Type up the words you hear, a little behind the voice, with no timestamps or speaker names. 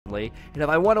unfortunately. And if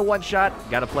I want a one-shot,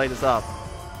 gotta play this up.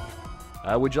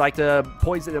 Would you like to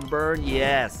poison and burn?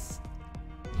 Yes.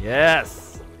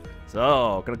 Yes.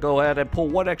 So, gonna go ahead and pull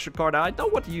one extra card out. I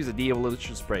don't want to use a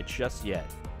de-evolution spray just yet.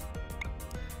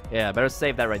 Yeah, better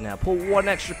save that right now. Pull one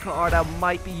extra card that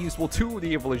might be useful. 2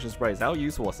 de-evolution sprays. How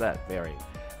useful is that? Very.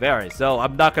 Very. So,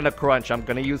 I'm not gonna crunch. I'm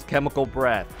gonna use Chemical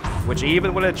Breath, which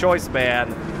even with a choice ban,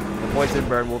 the poison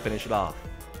burn will finish it off.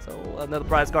 So, another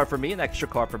prize card for me. An extra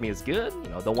card for me is good. You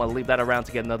know, don't want to leave that around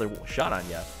to get another shot on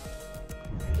you.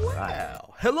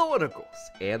 Wow. Hello, Intercourse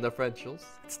and the Frenchels.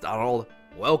 It's Donald.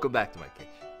 Welcome back to my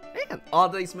kitchen. And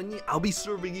on today's menu, I'll be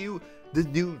serving you the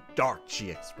new Dark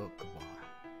GX Pokemon.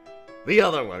 The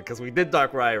other one, because we did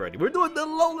Darkrai already. We're doing the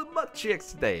Alolan Muk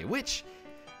GX today, which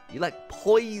you like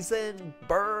poison,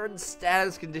 burn,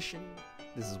 status condition.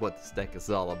 This is what this deck is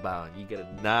all about. You get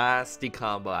a nasty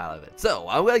combo out of it. So,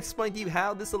 I'm going to explain to you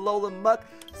how this Alolan Muk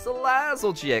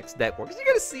Salazzle GX deck works. You're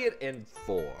going to see it in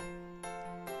 4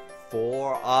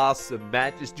 awesome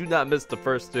matches. Do not miss the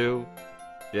first 2.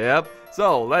 Yep.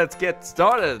 So, let's get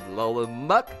started. Alolan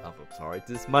Muk. Oh, I'm sorry.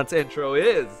 This month's intro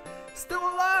is Still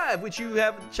Alive, which you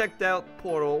haven't checked out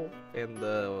Portal and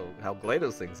how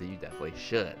GLaDOS things, so you definitely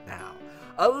should. Now,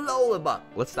 Alolan Muk.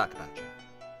 Let's talk about you.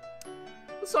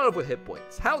 Let's start off with hit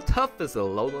points. How tough is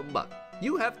Alolan Muk?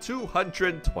 You have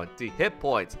 220 hit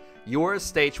points. Your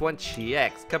Stage 1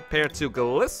 GX compared to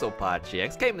Golisopod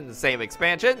GX came in the same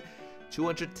expansion,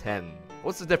 210.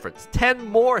 What's the difference? 10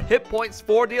 more hit points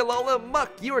for the Alolan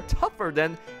Muk. You are tougher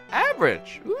than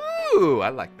average. Ooh, I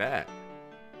like that.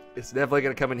 It's definitely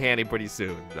gonna come in handy pretty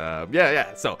soon.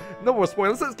 Yeah. So, no more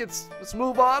spoilers. Let's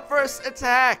move on. First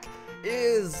attack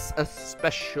is a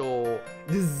special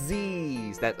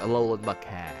disease that Alolan Muk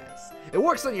has. It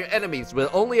works on your enemies, but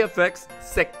it only affects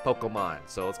sick Pokemon.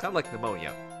 So it's kind of like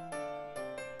pneumonia.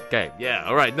 Okay, yeah,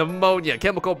 alright, pneumonia,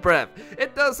 Chemical Breath.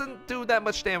 It doesn't do that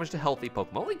much damage to healthy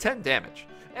Pokemon, only 10 damage.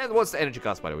 And what's the energy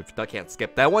cost, by the way? I can't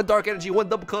skip that. 1 Dark Energy, 1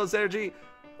 Double Colorless Energy,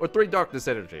 or 3 Darkness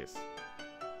Energies.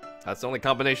 That's the only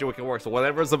combination we can work, so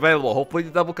whatever is available. Hopefully the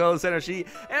Double Colorless Energy,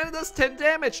 and it does 10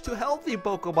 damage to healthy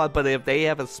Pokemon, but if they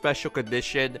have a special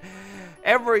condition,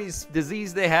 every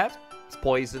disease they have, it's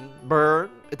poison, burn,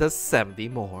 it does 70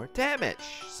 more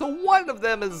damage. So one of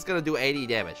them is going to do 80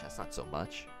 damage. That's not so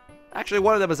much. Actually,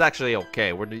 one of them is actually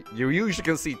okay. You usually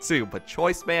can see 2, but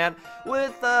Choice Man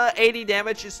with 80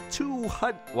 damage is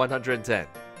 110.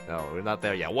 No, we're not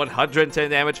there yet. 110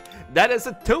 damage. That is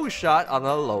a 2-shot on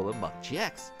Alolan Muk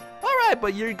GX. Alright,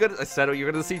 but you're gonna settle.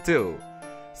 You're gonna see 2.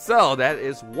 So that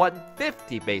is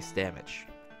 150 base damage.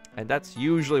 And that's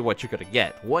usually what you're gonna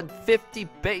get. 150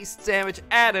 base damage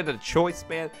added to Choice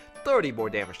Man. 30 more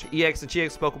damage to EX and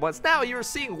GX Pokemons. Now you're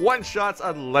seeing 1-shots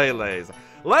on Lele's.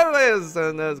 Lele's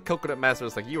and the Coconut Master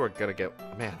is like, you are gonna get.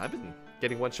 Man, I've been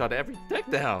getting 1-shot every deck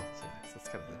now. That's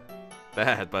kind of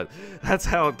bad, but that's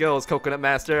how it goes, Coconut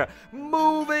Master.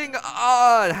 Moving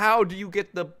on. How do you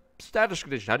get the status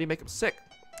condition? How do you make him sick?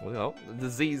 Well, the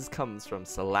disease comes from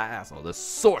Salazzle, the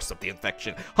source of the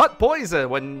infection. Hot Poison.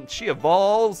 When she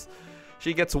evolves,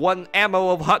 she gets 1 ammo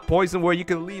of Hot Poison where you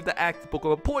can leave the active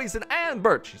Pokemon poison and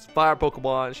burn. She's a fire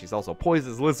Pokemon. She's also a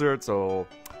poisonous lizard, so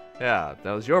yeah,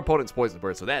 that was your opponent's poison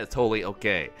bird, so that is totally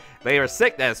okay. They are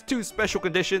sick. That has 2 special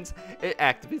conditions. It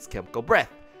activates Chemical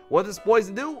Breath. What does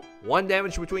poison do? 1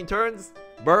 damage between turns.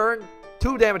 Burn.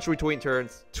 2 damage between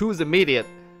turns. 2 is immediate.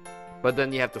 But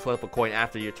then you have to flip a coin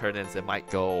after your turn ends. It might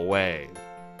go away.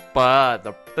 But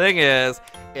the thing is,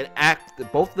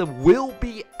 both of them will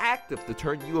be active the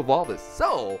turn you evolve this.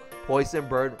 So, Poison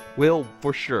Burn will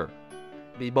for sure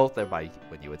be both there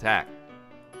when you attack.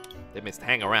 They must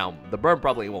hang around. The Burn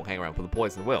probably won't hang around, but the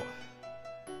Poison will.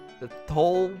 The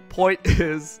whole point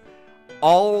is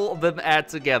all of them add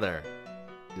together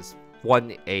is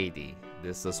 180.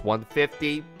 This is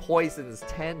 150. Poison is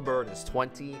 10. Burn is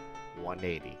 20.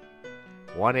 180.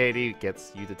 180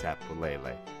 gets you to tap for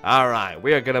Lele. Alright,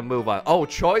 we are gonna move on. Oh,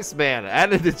 Choice Man.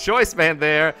 Added the Choice Man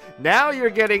there. Now you're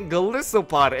getting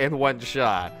Golisopod in 1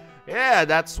 shot. Yeah,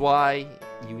 that's why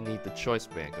you need the Choice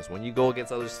Man. Because when you go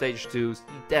against other Stage 2s,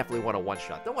 you definitely want a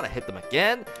 1-shot. Don't want to hit them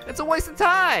again. It's a waste of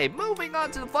time. Moving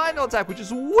on to the final attack, which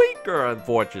is weaker,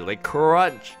 unfortunately.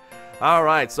 Crunch.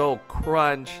 Alright, so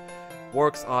Crunch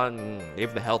works on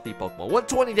even the healthy Pokemon.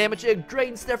 120 damage, it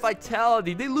drains their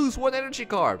vitality. They lose 1 energy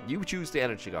card. You choose the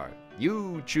energy card.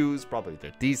 You choose probably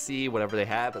their DC, whatever they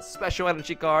have, a special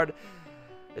energy card.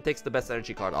 It takes the best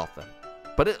energy card off them.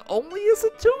 But it only is a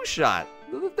 2-shot.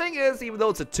 The thing is, even though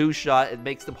it's a 2-shot, it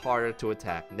makes them harder to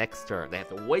attack next turn. They have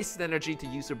to waste energy to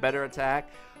use their better attack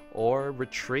or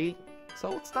retreat.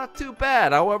 So it's not too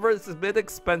bad. However, it's a bit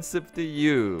expensive to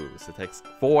use. It takes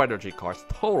 4 energy cards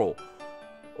total.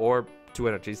 or 2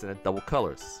 energies and then double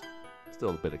colors.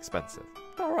 Still a bit expensive.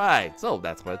 Alright, so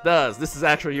that's what it does. This is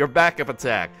actually your backup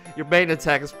attack. Your main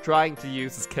attack is trying to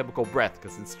use this chemical breath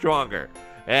because it's stronger.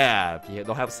 Yeah, if you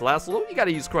don't have Salazzle, you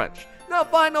gotta use Crunch. Now,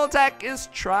 final attack is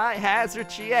Tri-Hazard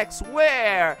GX,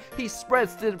 where he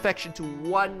spreads the infection to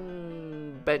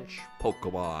one bench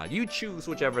Pokemon. You choose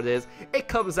whichever it is. It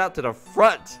comes out to the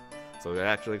front. So it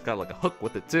actually got like a hook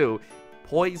with it too.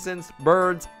 Poisons,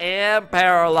 burns, and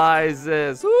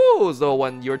paralyzes. Ooh, so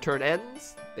when your turn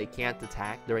ends, they can't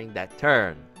attack during that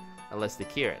turn unless they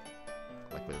cure it,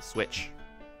 like with a switch,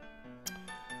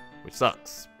 which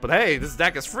sucks. But hey, this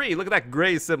attack is free. Look at that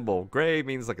gray symbol. Gray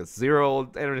means like a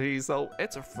 0 energy, so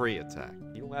it's a free attack.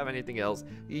 You don't have anything else,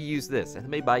 you use this, and it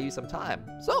may buy you some time.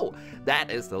 So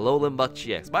that is the Alolan Muk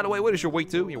GX. By the way, what is your weak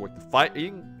to? You're weak to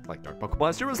fighting, like dark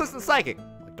Pokemon. You're resistant to Psychic,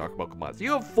 like dark Pokemon.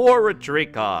 You have 4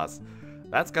 retreat costs.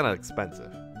 That's kind of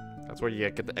expensive. That's where you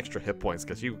get the extra hit points,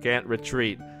 because you can't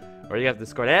retreat, or you have to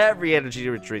discard every energy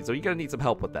to retreat, so you're going to need some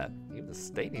help with that. Even the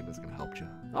Stadium is going to help you.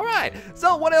 Alright,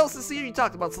 so what else is here? You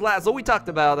talked about Salazzle, we talked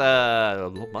about,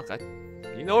 Muk.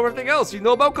 You know everything else. You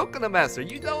know about Coconut Master.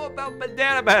 You know about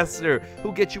Banana Master,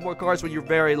 who gets you more cards when you're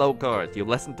very low cards. You have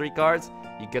less than 3 cards,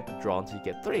 you get to draw until you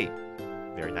get 3.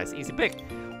 Very nice, easy pick.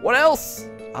 What else?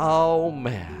 Oh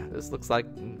man, this looks like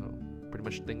pretty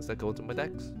much things that go into my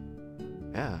decks.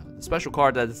 Yeah, the special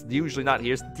card that's usually not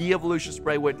here is De-Evolution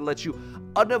Spray, which lets you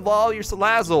unevolve your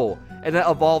Salazzle and then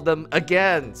evolve them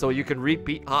again, so you can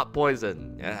repeat Hot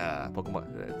Poison. Yeah,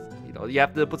 Pokemon. You know, you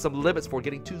have to put some limits for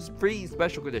getting 2 free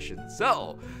special conditions.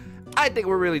 So, I think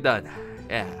we're really done.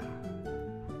 Yeah,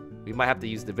 we might have to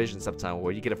use Division sometime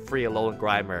where you get a free Alolan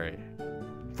Grimer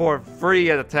for free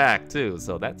attack too.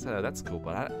 So that's cool.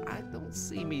 But I don't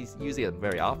see me using it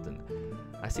very often.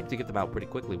 I seem to get them out pretty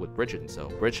quickly with Bridget. So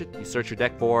Bridget, you search your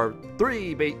deck for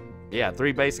 3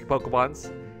 basic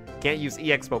Pokemons. Can't use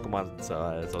EX Pokemon,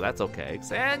 so that's okay.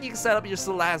 And you can set up your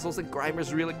Salazzles and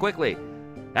Grimers really quickly.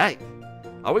 Hey,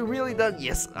 are we really done?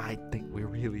 Yes, I think we're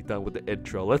really done with the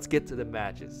intro. Let's get to the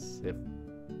matches. If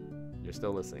you're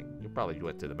still listening, you probably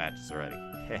went to the matches already.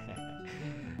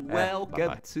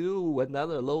 Welcome to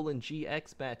another Alolan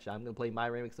GX match. I'm gonna play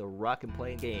my remix of Rockin'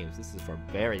 Playing Games. This is from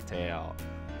Fairy Tail.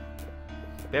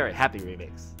 Very happy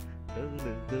remix.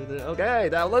 Okay,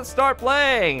 now let's start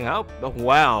playing. Oh,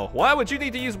 wow. Why would you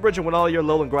need to use Bridget when all your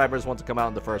Alolan Grimers want to come out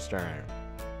in the first turn?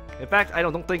 In fact, I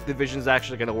don't think Division is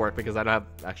actually going to work because I don't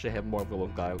have more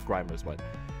Alolan Grimers, but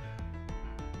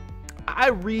I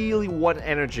really want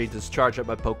energy to charge up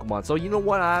my Pokemon. So you know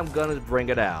what? I'm going to bring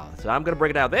it out. So I'm going to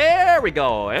bring it out. There we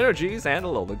go. Energies and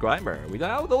Alolan Grimer.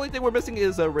 The only thing we're missing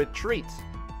is a retreat.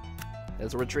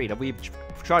 There's a retreat. If we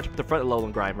charge up the front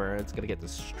Alolan Grimer, it's going to get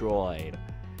destroyed.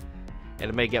 And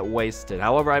it may get wasted.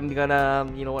 However, I'm going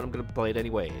to, you know what? I'm going to play it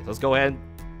anyway. Let's go ahead.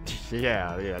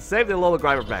 Yeah. Save the Alolan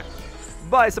Grimer back.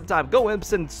 Buy some time. Go and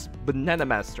send Banana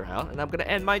Master out. And I'm going to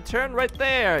end my turn right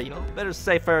there. You know, better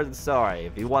safer than sorry.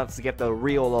 If he wants to get the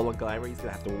real Alolan Grimer, he's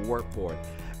going to have to work for it.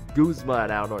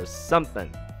 Guzman out or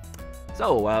something.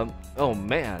 So, oh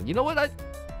man. You know what?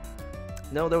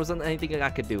 No, there wasn't anything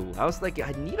I could do. I was like,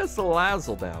 I need a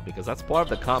Salazzle now because that's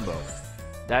part of the combo.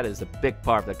 That is a big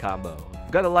part of the combo.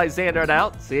 Got a Lysander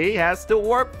out. See, has to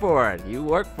work for it. You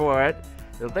work for it.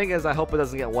 The thing is, I hope it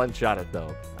doesn't get one-shotted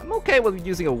though. I'm okay with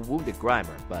using a wounded Grimer,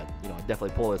 but you know,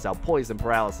 definitely pull this out. Poison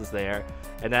paralysis there,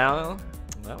 and now,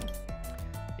 well,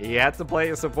 he had to play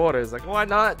his supporters. Like, why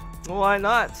not? Why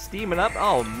not? Steaming up.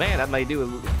 Oh man, that may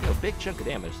do a big chunk of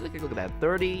damage. Look at that,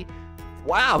 30.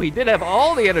 Wow, he did have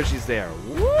all the energies there.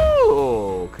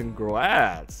 Woo!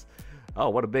 Congrats. Oh,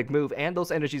 what a big move. And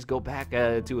those energies go back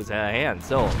to his hand.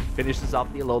 So, finishes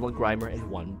off the Alolan Grimer in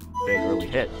one big early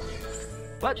hit.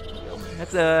 But, you know,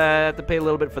 have to pay a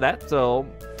little bit for that. So,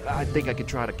 I think I can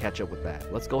try to catch up with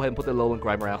that. Let's go ahead and put the Alolan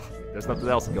Grimer out. There's nothing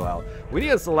else to go out. We need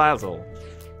a Salazzle.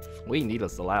 We need a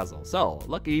Salazzle. So,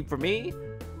 lucky for me,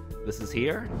 this is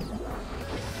here.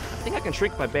 I think I can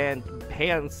shrink my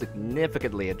hand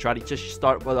significantly and try to just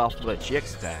start off with a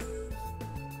GX attack.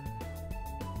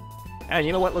 And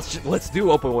you know what? Let's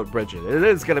do open with Bridget. It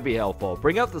is gonna be helpful.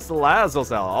 Bring out the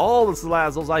Salazzles out. All the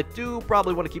Salazzles. I do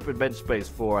probably want to keep in bench space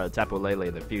for Tapu Lele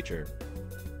in the future.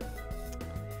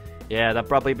 Yeah, that'd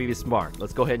probably be smart.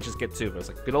 Let's go ahead and just get 2. It's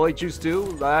like, I can only choose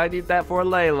 2. I need that for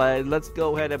Lele. Let's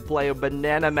go ahead and play a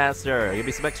Banana Master. Give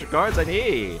me some extra cards I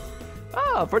need.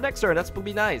 Oh, for next turn, that's gonna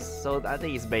be nice. So I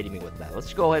think he's baiting me with that.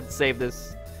 Let's go ahead and save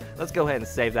this. Let's go ahead and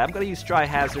save that. I'm gonna use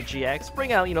Tri-Hazard GX.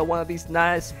 Bring out, you know, one of these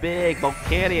nice big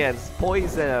Volcanions.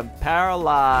 Poison,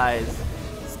 Paralyze.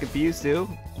 It's confused too.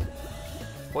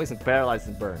 Poison, paralyze,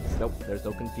 and burns. Nope, there's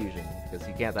no confusion because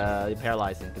you can't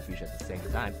paralyze and confusion at the same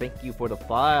time. Thank you for the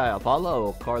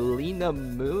follow, Carlina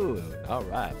Moon. All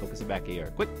right, focusing back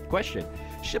here. Quick question: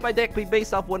 should my deck be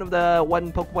based off one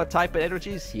Pokemon type and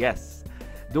energies? Yes.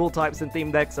 Dual types and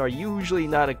theme decks are usually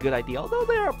not a good idea, although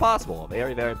they are possible,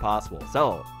 very, very possible.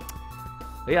 So,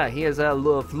 yeah, he has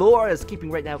Floor is keeping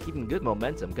good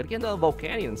momentum. Gonna get another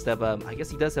Volcanion instead of I guess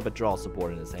he does have a draw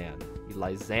support in his hand. He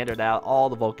Lysandered out. All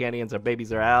the Volcanions or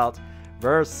babies are out.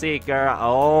 Verseeker.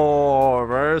 Oh,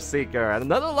 Verseeker. And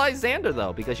another Lysander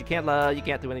though, because you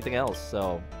can't do anything else.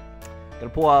 So gonna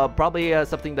pull probably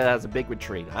something that has a big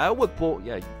retreat. I would pull.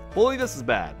 Yeah, pulling this is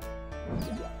bad.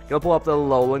 Gonna pull up the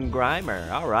Alolan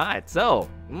Grimer. All right. So,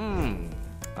 I'm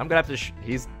gonna have to.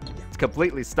 He's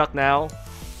completely stuck now.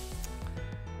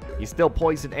 He's still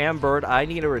poisoned and burned. I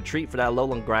need a retreat for that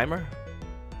Alolan Grimer.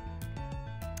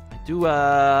 You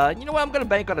know what? I'm gonna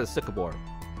bank on a Sycamore.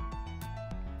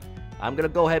 I'm gonna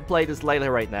go ahead and play this Layla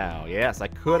right now. Yes, I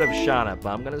could have shot it,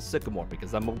 but I'm gonna Sycamore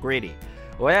because I'm greedy.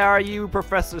 Where are you,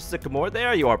 Professor Sycamore?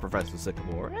 There you are, Professor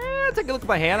Sycamore. Take a look at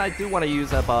my hand. I do want to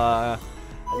use up,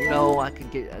 you know, I can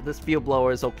get this Field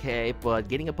Blower is okay, but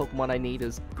getting a Pokemon I need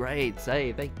is great.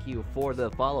 Say thank you for the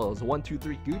follows.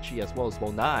 123 Gucci as well as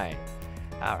Monai.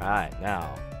 All right,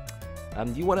 now.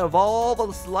 Do you want to evolve on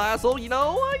the Salazzle? You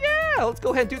know, yeah, let's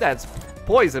go ahead and do that. It's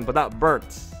poison, but not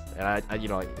burnt. And you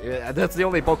know, that's the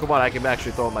only Pokemon I can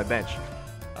actually throw on my bench.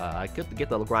 I could get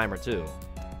the Grimer too.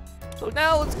 So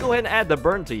now let's go ahead and add the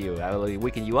burn to you. I will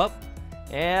weaken you up.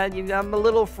 And you know, I'm a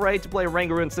little afraid to play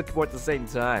Rangaroo and Sycamore at the same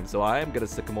time, so I am gonna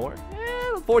Sycamore.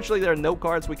 And unfortunately, there are no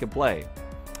cards we can play.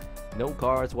 No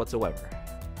cards whatsoever.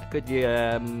 I could,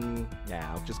 yeah,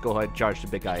 I'll just go ahead and charge the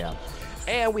big guy out.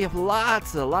 And we have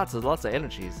lots of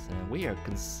energies, and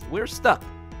we're stuck.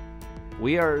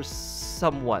 We are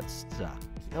somewhat stuck.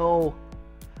 You know,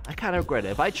 I kind of regret it.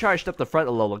 If I charged up the front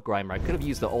of Alolan Grimer, I could have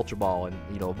used the Ultra Ball and,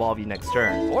 you know, evolve you next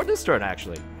turn. Or this turn,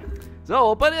 actually.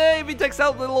 So, but hey, if he takes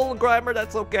out the Alolan Grimer,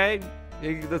 that's okay.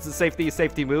 That's a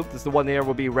safety move. This is the one there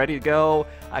will be ready to go.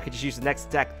 I could just use the next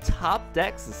attack. Top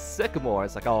decks is Sycamore.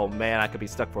 It's like, oh man, I could be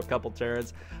stuck for a couple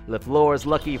turns. LeFleur is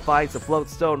lucky he finds the Float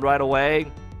Stone right away.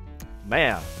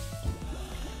 Man.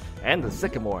 And the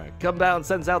Sycamore. Come down,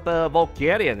 sends out the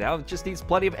Volcanion. Now it just needs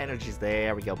plenty of energies.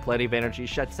 There we go. Plenty of energy.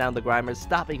 Shuts down the Grimer,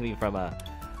 stopping me from from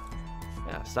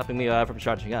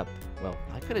charging up. Well,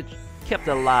 I could have kept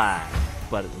it alive,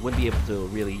 but wouldn't be able to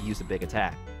really use a big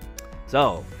attack.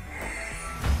 So,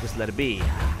 just let it be.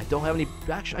 I don't have any.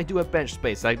 Actually, I do have bench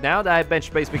space. Like now that I have bench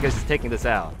space because he's taking this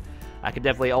out, I could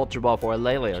definitely Ultra Ball for a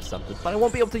Lele or something. But I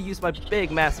won't be able to use my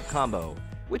big, massive combo,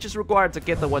 which is required to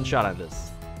get the one shot on this.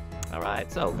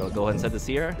 Alright, so go ahead and set this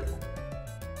here.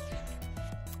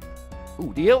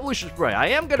 Ooh, the Evolution Spray. I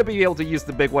am going to be able to use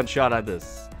the big one shot on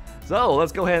this. So,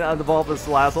 let's go ahead and evolve this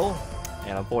Salazzle.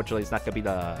 And unfortunately, it's not going to be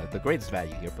the greatest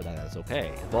value here, but that's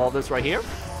okay. Evolve this right here.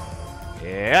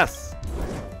 Yes!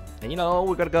 And you know,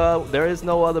 we're going to go... There is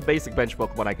no other basic bench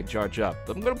Pokemon I can charge up.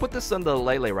 But I'm going to put this on the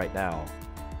Lele right now.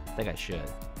 I think I should.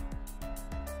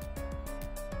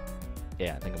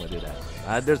 Yeah, I think I'm gonna do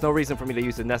that. There's no reason for me to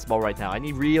use the Nest Ball right now. I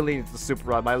really need the Super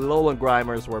Rod. My Alolan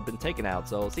Grimers were been taken out,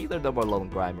 so it's either no more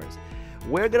Alolan Grimers.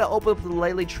 We're gonna open up the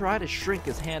Lele, try to shrink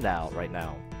his hand out right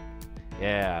now.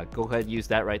 Yeah, go ahead and use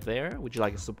that right there. Would you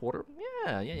like a supporter?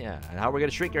 Yeah. And how are we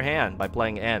gonna shrink your hand? By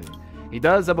playing N. He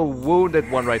does have a wounded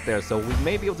one right there, so we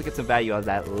may be able to get some value out of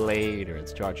that later.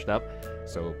 It's charged up,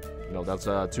 so you know that's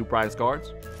 2 prize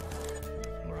cards.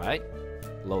 All right,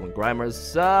 Alolan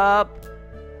Grimer's up.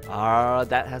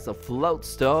 That has a Float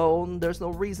Stone. There's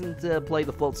no reason to play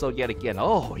the Float Stone yet again.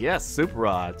 Oh, yes, Super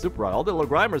Rod. All the little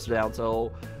Grimers are down,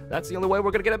 so that's the only way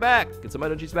we're going to get it back. Get some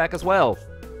energies back as well.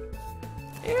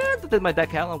 And to thin my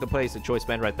deck out, I'm going to place a Choice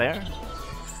Band right there.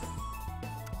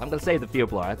 I'm going to save the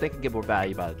Field Blower. I think I can get more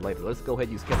value about it later. Let's go ahead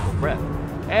and use Chemical Breath.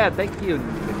 And thank you,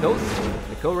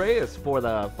 Nico Reyes, for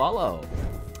the follow.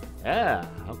 Yeah,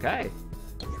 okay.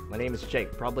 My name is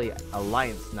Jake. Probably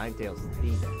Alliance Ninetales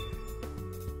theme deck.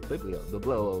 He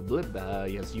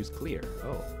has used Clear.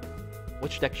 Oh.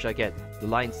 Which deck should I get? The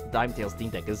Lion's Ninetales theme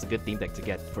deck. This is a good theme deck to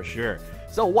get for sure.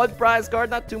 So 1 prize card,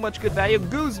 not too much good value.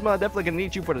 Guzma definitely gonna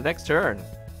need you for the next turn.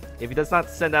 If he does not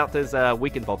send out his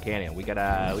weakened Volcanion, we got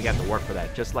to work for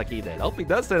that, just like he did. I hope he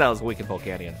does send out his weakened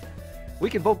Volcanion.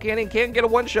 Weakened Volcanion can't get a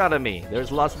one shot on me.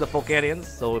 There's lots of the Volcanions,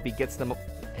 so if he gets them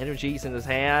energies in his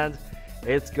hand,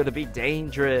 it's gonna be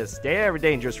dangerous. Very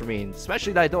dangerous for me,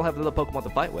 especially that I don't have another Pokemon to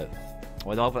fight with.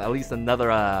 Well, I have at least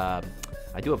another, I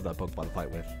do have that Pokemon to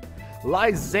fight with.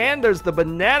 Lysander's the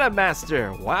Banana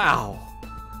Master. Wow.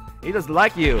 He doesn't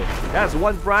like you. That's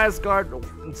one prize card.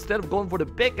 Instead of going for the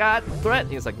big guy threat,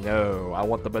 he's like, no, I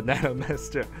want the Banana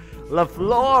Master.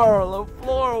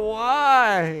 LaFleur,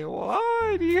 why?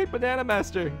 Why do you hate Banana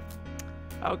Master?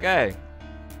 Okay.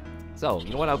 So, you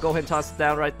know what? I'll go ahead and toss it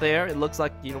down right there. It looks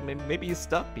like, you know, maybe he's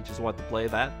stuck. He just wanted to play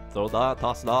that. Throw it off,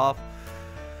 toss it off.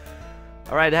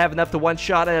 Alright, I have enough to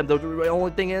one-shot him. The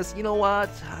only thing is, you know what?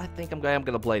 I think I'm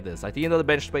gonna play this. I think another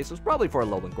bench space was probably for a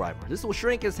Alolan Grimer. This will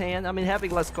shrink his hand. I mean,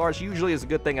 having less cards usually is a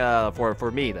good thing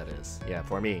for me, that is. Yeah,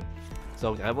 for me.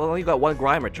 So, I've only got one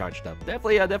Grimer charged up.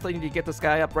 Definitely need to get this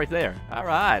guy up right there.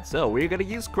 Alright, so we're gonna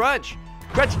use Crunch.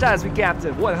 Crunch ties me,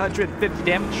 Captain. 150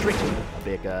 damage, shrinking a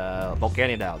big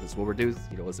Volcanion now. This will reduce,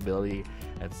 you know, his ability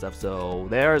and stuff. So,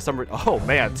 there's some... Oh,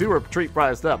 man, 2 retreat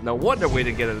priced up. No wonder we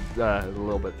didn't get it a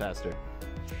little bit faster.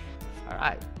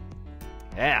 Alright.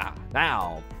 Yeah.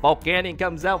 Now, Volcanion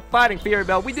comes out fighting Fury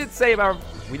Bell. We did save our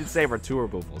 2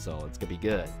 removal, so it's gonna be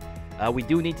good. We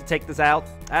do need to take this out,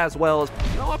 as well as,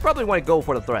 you know, I probably want to go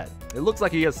for the threat. It looks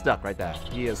like he is stuck right there.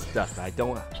 He is stuck. I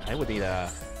would need I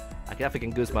definitely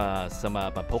can goose some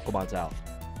my Pokemons out.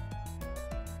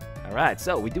 Alright,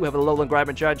 so we do have a Alolan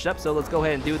Grimer charged up, so let's go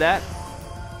ahead and do that.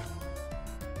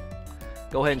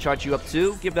 Go ahead and charge you up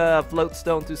too. Give a float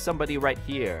stone to somebody right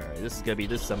here. This is gonna be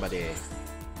this somebody.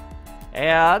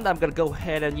 And I'm gonna go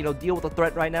ahead and, you know, deal with the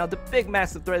threat right now. The big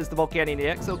massive threat is the Volcanion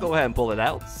EX, so go ahead and pull it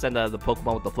out. Send the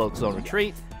Pokemon with the float stone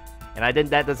retreat. And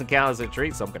that doesn't count as a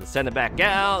retreat, so I'm gonna send it back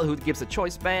out. Who gives a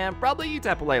choice band? Probably you,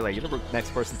 Tapu Lele. You're the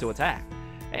next person to attack.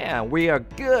 And we are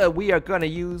good. We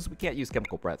can't use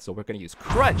Chemical Breath, so we're gonna use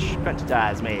Crunch.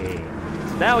 Crunch-tize me.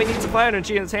 So now he needs a Fire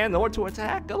Energy in his hand in order to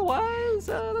attack, otherwise,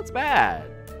 that's bad.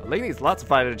 Lele needs lots of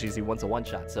Fire Energies. He wants a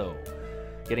one-shot, so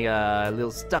getting a little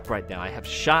stuck right now. I have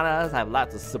Shaunas, I have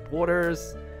lots of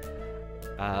supporters.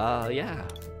 Yeah.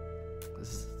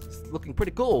 This is looking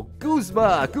pretty cool.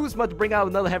 Guzma to bring out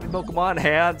another heavy Pokemon.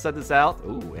 And send this out.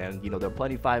 Ooh, and, you know, there are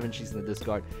plenty of 5 inches in the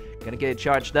discard. Gonna get it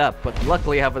charged up, but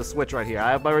luckily I have a switch right here. I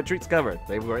have my retreats covered.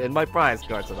 They were in my prize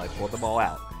cards, and I pulled them all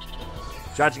out.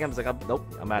 Charging him, I was like, nope,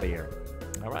 I'm out of here.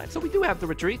 Alright, so we do have to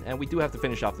retreat, and we do have to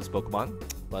finish off this Pokemon.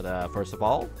 But first of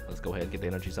all, let's go ahead and get the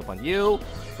energies up on you.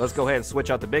 Let's go ahead and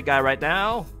switch out the big guy right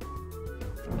now.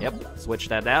 Yep, switch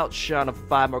that out. Shauna for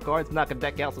 5 more cards. Not gonna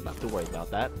deck out, so not too worried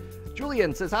about that.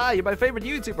 Julian says, hi, you're my favorite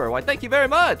YouTuber. Why, thank you very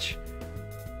much.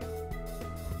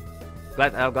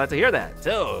 I'm glad to hear that.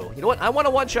 So, you know what? I want a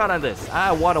one-shot on this.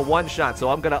 I want a one-shot, so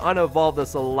I'm going to unevolve the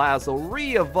Salazzle,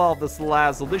 re-evolve the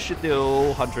Salazzle. This should do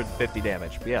 150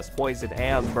 damage. Yes, poison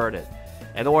and burn it.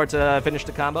 In order to finish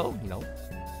the combo, you know,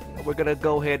 we're going to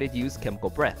go ahead and use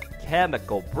Chemical Breath.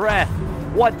 Chemical Breath!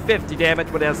 150 damage,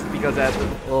 but that's because that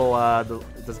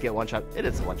it doesn't get one shot. It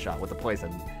is one shot with the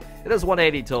poison. It is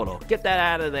 180 total. Get that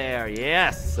out of there.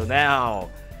 Yes! So now,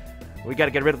 we got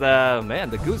to get rid of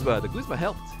the Guzma. The Guzma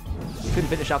helped. We couldn't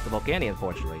finish out the Volcanion,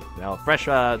 unfortunately. Now, fresh,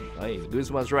 hey,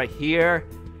 Guzma's right here.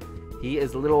 He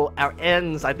is our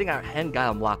ends. I think our end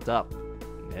got him locked up.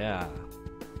 Yeah.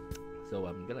 So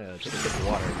I'm gonna take a sip of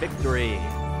water. Victory.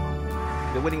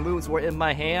 The winning moves were in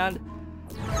my hand.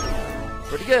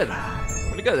 Pretty good.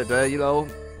 Pretty good. You know,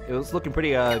 it was looking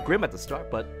pretty grim at the start,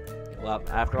 but well,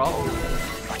 after all,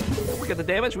 look at the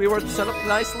damage. We were set up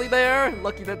nicely there.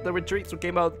 Lucky that the retreats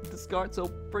came out discard, so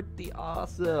pretty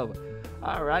awesome.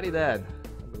 Alrighty then.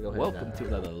 Welcome to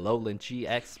another Alolan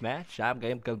GX match. I'm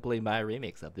gonna play my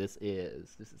remix of this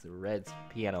is Red's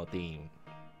piano theme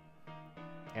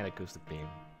and acoustic theme.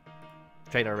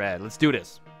 Trainer Red. Let's do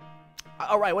this.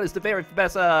 Alright, what is the very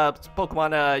best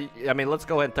Pokemon? I mean, let's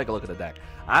go ahead and take a look at the deck.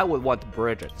 I would want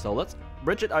Bridget. So let's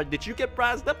Bridget, did you get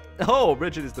prized up? Oh,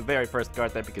 Bridget is the very first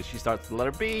card there because she starts with the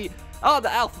letter B. Oh,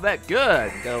 the alphabet.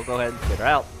 Good. Go ahead and get her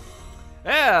out.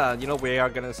 Yeah, you know, we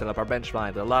are going to set up our bench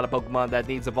line. There are a lot of Pokemon that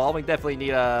needs evolving. Definitely need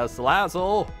a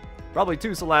Salazzle. Probably 2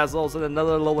 Salazzles and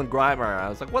another Alolan Grimer. I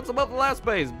was like, what's above the last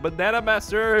base? Banana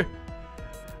Master.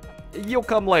 You'll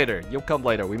come later. You'll come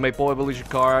later. We may pull evolution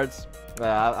cards.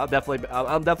 I'm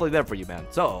definitely there for you, man.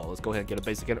 So, let's go ahead and get a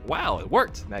basic... Wow, it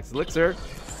worked. Next Elixir.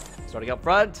 Starting up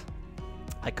front.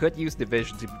 I could use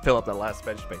Division to fill up that last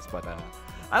bench space, but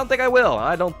I don't think I will.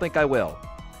 I don't think I will.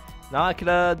 Now I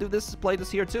can do this, play this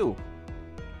here too.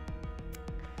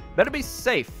 Better be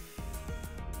safe.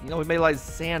 You know, we may like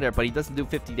Xander, but he doesn't do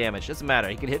 50 damage. Doesn't matter.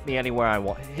 He can hit me anywhere I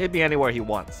want. Hit me anywhere he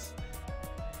wants.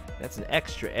 That's an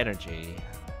extra energy.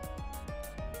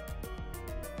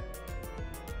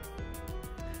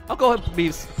 I'll go ahead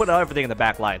and put everything in the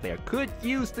back line there. Could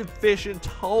use Division.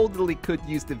 Totally could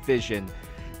use Division.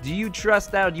 Do you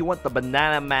trust that, or do you want the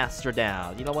Banana Master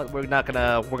down? You know what? We're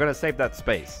gonna save that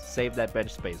space. Save that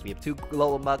bench space. We have 2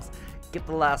 Alolan Muks. Get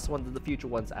the last one, the future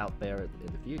ones out there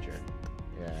in the future.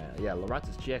 Yeah.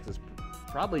 Lurantis GX is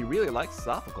probably really likes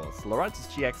Sophocles. Lurantis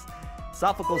GX,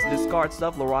 Sophocles discard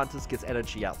stuff. Lurantis gets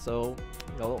energy out. So,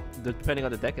 you know, depending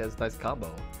on the deck, it's a nice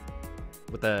combo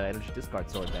with the energy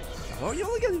discard sword deck. Well, you're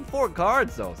only getting 4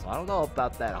 cards though, so I don't know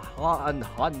about that.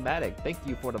 Hanmatic, thank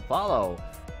you for the follow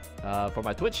for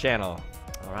my Twitch channel.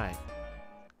 All right.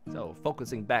 So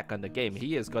focusing back on the game,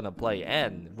 he is gonna play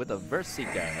N with a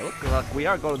Versika. Looks like we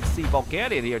are going to see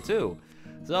Volcanion here too.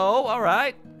 So all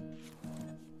right.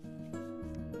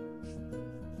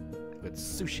 With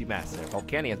Sushi Master,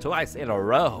 Volcanion twice in a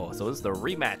row. So this is the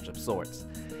rematch of sorts.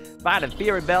 Finding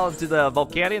Fury Bell into the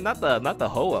Volcanion, not the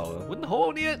Ho-Oh. Wouldn't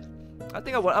Ho-Oh need it? I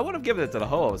think I would have given it to the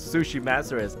Ho-Oh. Sushi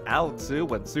Master is out too.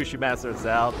 When Sushi Master is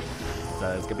out, so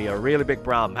it's gonna be a really big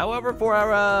problem. However, for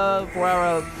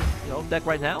our you know, deck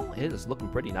right now, it is looking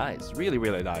pretty nice. Really,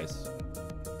 really nice.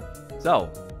 So,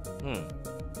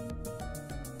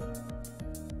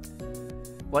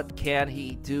 what can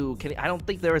he do? I don't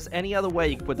think there is any other way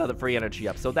you can put another free energy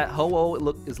up. So that Ho-Oh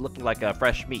is looking like a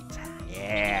fresh meat.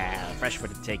 Yeah, fresh for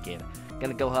the taking.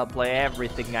 Gonna go ahead and play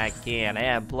everything I can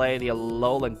and play the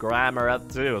Alolan Grammar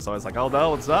up too. So it's like, oh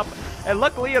no, it's up. And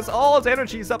luckily it's all its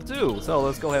energies up too. So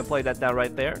let's go ahead and play that down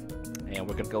right there. And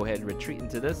we're gonna go ahead and retreat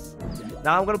into this.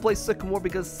 Now I'm gonna play Sycamore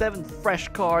because 7 fresh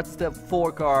cards instead of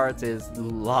 4 cards is a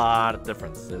lot of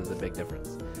difference. It is a big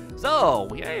difference. So,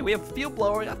 hey, we have Field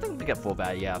Blower. I think we get full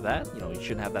value out of that. You know, you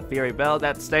shouldn't have that Fury Bell.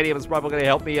 That Stadium is probably gonna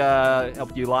help me,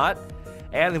 help you a lot.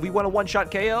 And if we want a one-shot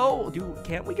KO,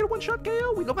 can't we get a one-shot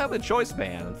KO? We don't have a choice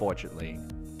band, unfortunately.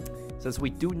 Since we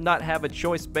do not have a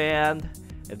choice band,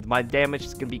 my damage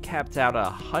is gonna be capped out at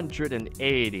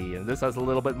 180, and this has a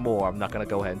little bit more. I'm not gonna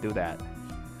go ahead and do that.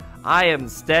 I am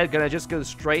instead gonna just go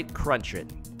straight crunch it.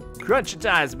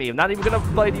 Crunch-itize me. I'm not even gonna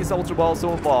play these Ultra Balls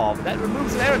to evolve. That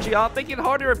removes the energy off, making it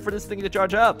harder for this thing to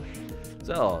charge up.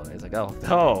 So, it's like,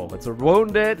 oh, it's a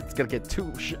wounded. It's gonna get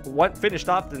 1 finished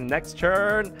off the next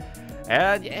turn.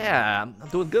 And yeah, I'm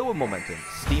doing good with momentum.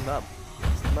 Steam up,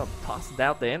 tossing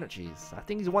out the energies. I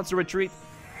think he wants to retreat.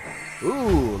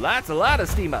 Ooh, that's a lot of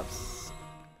steam ups.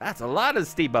 That's a lot of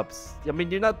steam ups. I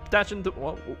mean, you're not dashing to,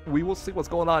 well, we will see what's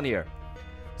going on here.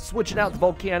 Switching out the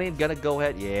Volcanion, gonna go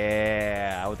ahead.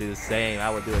 Yeah, I would do the same. I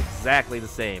would do exactly the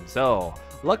same. So,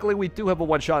 luckily we do have a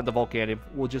one-shot in the Volcanion.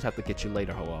 We'll just have to get you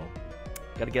later, Ho-Oh.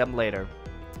 Gotta get him later.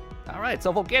 Alright,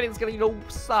 so Volcanion's gonna, you know,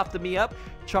 soften me up.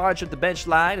 Charge at the bench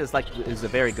line is a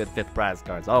very good 5th prize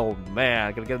cards. Oh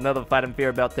man, gonna get another Fight and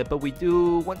Fear Belt tip, but we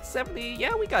do 170.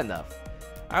 Yeah, we got enough.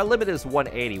 Our limit is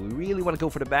 180. We really want to go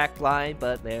for the back line,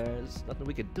 but there's nothing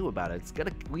we can do about it.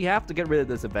 We have to get rid of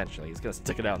this eventually. It's gonna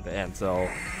stick it out at the end. So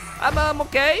I'm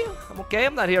okay.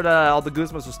 I'm not here to. All the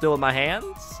Guzmas are still in my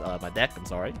hands, my deck. I'm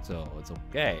sorry. So it's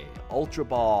okay. Ultra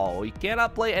Ball. We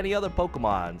cannot play any other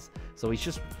Pokemons. So he's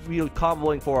just really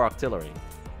comboing for artillery.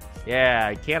 Yeah,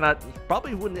 I cannot.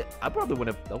 Probably wouldn't. I probably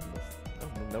wouldn't have. Oh,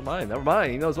 never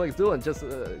mind. He knows what he's doing. Just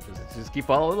keep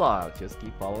following along. Just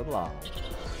keep following along.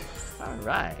 All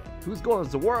right. Who's going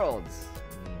to the Worlds?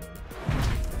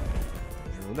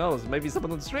 Who knows? Maybe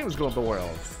someone on the stream is going to the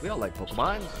Worlds. We all like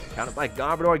Pokemon. Counted by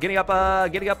Garbodor. Getting up.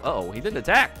 Uh-oh, he didn't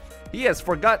attack. He has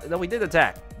forgot. No, he did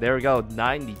attack. There we go.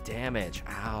 90 damage.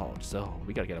 Ouch. So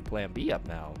we got to get a plan B up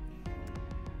now.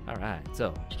 Alright,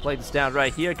 so play this down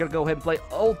right here. Gonna go ahead and play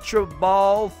Ultra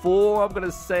Ball 4. I'm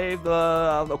gonna save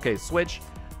the... okay, switch.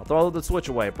 I'll throw the switch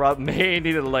away. Probably may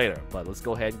need it later, but let's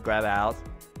go ahead and grab out.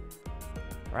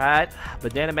 Alright,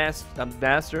 Banana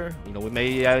Master. You know, we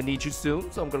may need you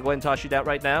soon, so I'm gonna go ahead and toss you out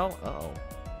right now. Uh-oh.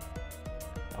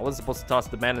 I wasn't supposed to toss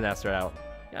the Banana Master out.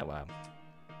 Yeah, wow.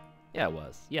 Yeah,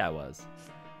 I was.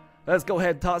 Let's go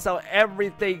ahead and toss out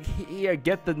everything here.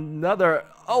 Get another...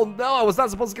 oh no, I was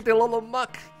not supposed to get the Alolan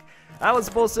Muk. I was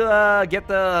supposed to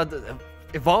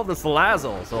evolve the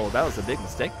Salazzle. So that was a big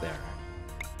mistake there.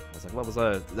 I was like, what was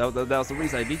that was the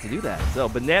reason I need to do that. So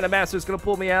Banana Master's gonna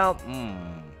pull me out.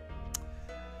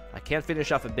 I can't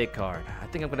finish off a big card. I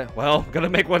think I'm gonna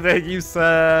make one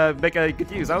that make a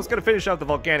good use. I was gonna finish off the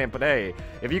Volcanion, but hey,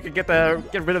 if you could get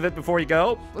rid of it before you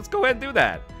go, let's go ahead and do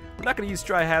that. We're not going to use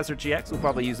Tri-Hazard GX. We'll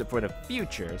probably use it for the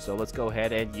future. So let's go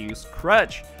ahead and use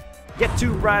Crutch. Get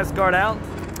 2 prize card out.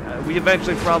 We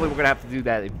eventually we're going to have to do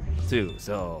that too.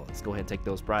 So let's go ahead and take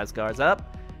those prize cards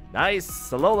up. Nice.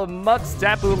 Alolan Muk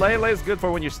Tapu Lele is good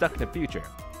for when you're stuck in the future.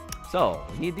 So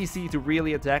we need DC to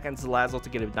really attack and Salazzle to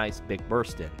get a nice big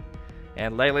burst in.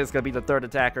 And Lele is going to be the 3rd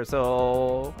attacker.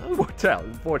 So it worked out.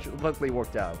 Unfortunately, luckily it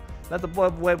worked out. Not the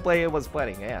way it was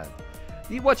planning. Yeah.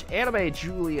 Do you watch anime,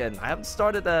 Julian? I haven't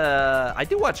started, I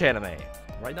do watch anime.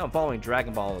 Right now I'm following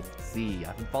Dragon Ball Z. I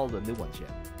haven't followed the new ones yet.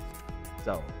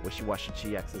 So, Wishy-Washy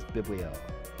GX's Biblio.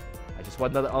 I just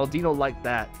want another Aldino like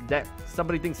that. That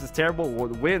somebody thinks is terrible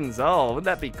wins. Oh, wouldn't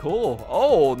that be cool?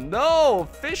 Oh, no!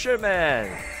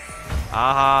 Fisherman!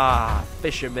 Ah,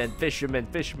 fisherman,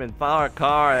 fire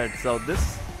card. So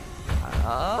this...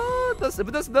 if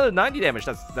it does another 90 damage,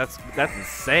 that's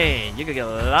insane. You can get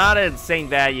a lot of insane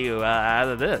value out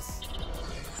of this.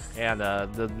 And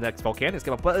the next Volcanions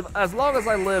come up. But as long as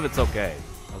I live, it's okay.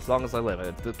 As long as I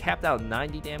live. The capped out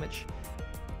 90 damage.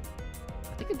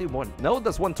 I think it can do more. No, it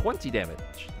does 120 damage.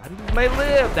 I may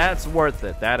live. That's worth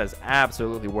it. That is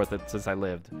absolutely worth it since I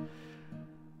lived.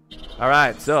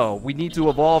 Alright, so we need to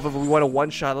evolve if we want a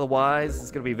one-shot. Otherwise, it's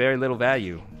going to be very little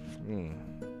value.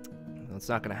 That's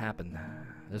not going to happen.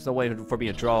 There's no way for me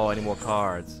to draw any more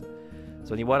cards.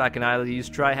 So you know what? I can either use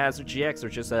Tri-Hazard GX or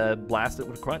just blast it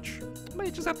with Crunch. I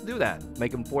may just have to do that.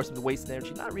 Make him force him to waste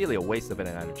energy. Not really a waste of an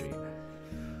energy.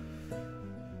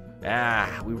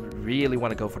 We really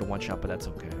want to go for the one-shot, but that's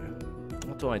okay.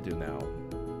 What do I do now?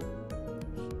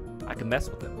 I can mess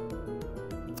with him.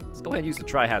 Let's go ahead and use the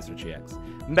Tri-Hazard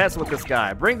GX. Mess with this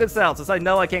guy. Bring this out since I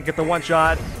know I can't get the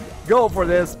one-shot. Go for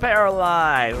this.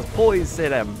 Paralyze.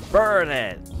 Poison him. Burn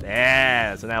it.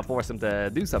 Yeah. So now force him to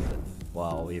do something.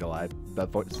 Well, you know, I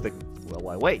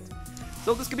wait.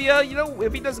 So this could be you know,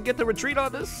 if he doesn't get the retreat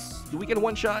on this, do we get a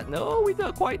one-shot? No, we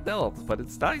don't quite don't. But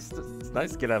it's nice. It's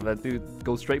nice to get a dude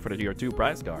go straight for the tier 2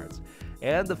 prize cards.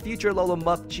 And the future Alolan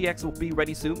Muk GX will be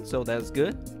ready soon, so that's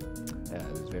good. That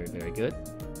is very, very good.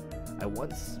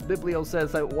 Biblio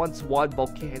says I once won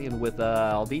Volcanion with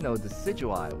Aldino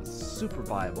Decidueye. It was super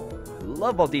viable. I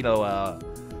love Aldino.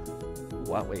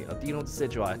 Aldino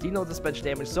Decidueye. Aldino dispense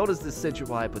damage. So does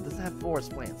Decidueye, but doesn't have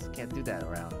forest plants. Can't do that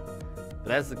around.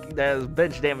 But that's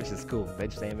bench damage is cool.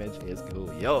 Bench damage is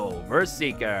cool. Yo,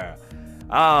 Verseeker.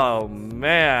 Oh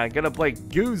man, gonna play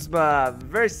Guzma.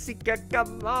 Verseeker,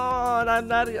 come on. I'm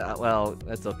not. Well,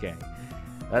 that's okay.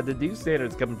 The new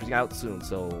standard's coming out soon,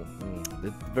 so the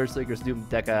Verseeker's Doom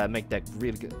deck make that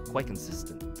really good, quite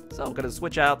consistent. So I'm gonna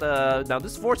switch out. Now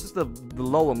this forces the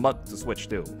Alolan Muk to switch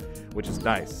too, which is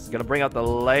nice. Gonna bring out the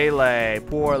Lele,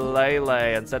 poor Lele,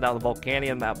 and send out the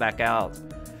Volcanion back out.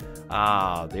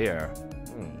 Ah, dear.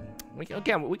 We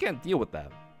can't deal with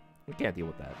that. We can't deal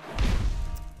with that.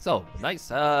 So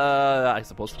nice. I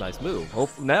suppose nice move.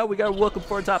 Hopefully now we gotta look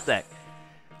for a top deck.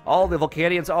 All the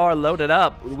Volcanions are loaded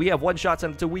up. We have one-shots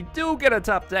until we do get a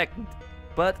top deck.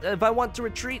 But if I want to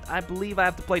retreat, I believe I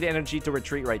have to play the energy to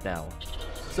retreat right now.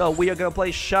 So we are going to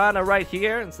play Shauna right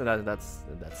here. And so that's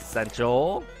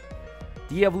essential.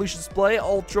 De-evolution display,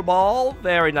 Ultra Ball.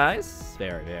 Very nice.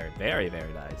 Very, very, very,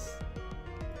 very nice.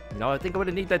 You know, I think I'm going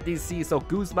to need that DC. So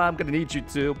Guzma, I'm going to need you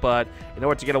too. But in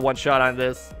order to get a one-shot on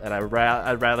this, and I'd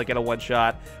rather get a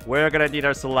one-shot, we're going to need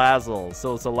our Salazzle.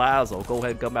 So Salazzle, go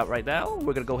ahead and come out right now.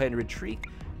 We're going to go ahead and retreat.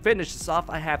 Finish this off.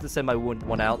 I have to send my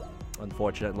one out,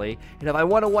 unfortunately. And if I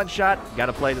want a one-shot, got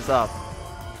to play this off.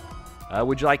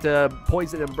 Would you like to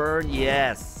poison and burn?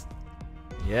 Yes.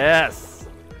 Yes.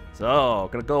 So,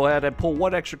 going to go ahead and pull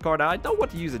one extra card out. I don't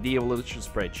want to use a de-evolution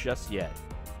spray just yet.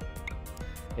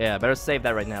 Yeah, better save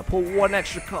that right now. Pull one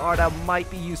extra card that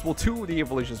might be useful to the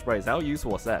evolution sprays. How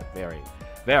useful is that? Very,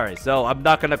 very. So I'm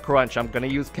not gonna crunch. I'm gonna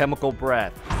use Chemical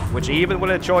Breath, which even with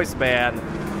a choice ban,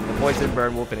 the Poison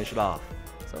Burn will finish it off.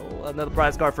 So another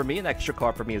prize card for me, an extra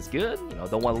card for me is good. You know,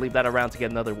 don't want to leave that around to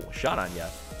get another shot on you.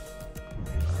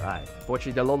 All right.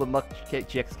 Fortunately, the Alolan Muk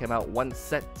GX came out one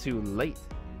set too late.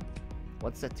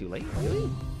 One set too late? Really?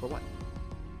 For what?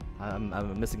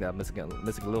 I'm missing that. Missing a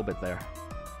little bit there.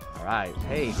 Alright,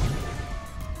 hey.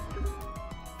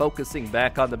 Focusing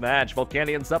back on the match.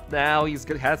 Volcanion's up now. He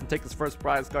hasn't taken his first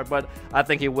prize card, but I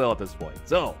think he will at this point.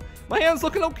 So, my hand's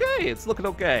looking okay. It's looking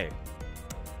okay.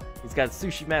 He's got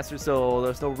Sushi Master, so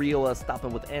there's no real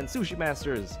stopping with N. Sushi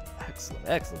Masters. Excellent,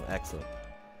 excellent, excellent.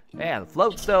 And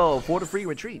Float Stove for the free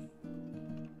retreat.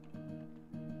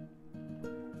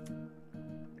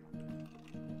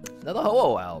 Another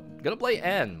Ho-Oh out. Gonna play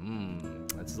N.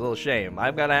 That's a little shame.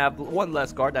 I'm gonna have one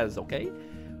less card. That is okay.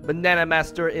 Banana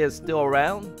Master is still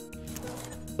around.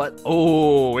 But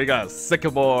oh, we got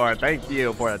Sycamore. Thank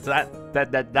you for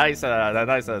that nice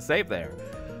save there.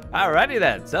 Alrighty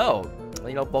then. So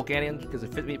you know, Volcanion because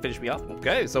it finished me off.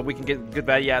 Okay, so we can get good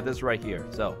value out of this right here.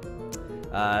 So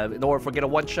in order for get a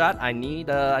one shot, I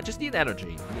just need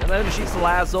energy. Energy,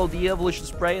 Salazzle, the evolution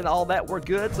spray, and all that. We're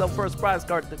good. So first prize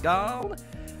card gone.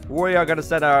 We are going to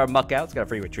send our Muck out. It's got a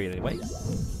free retreat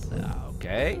anyways.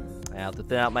 Okay. I have to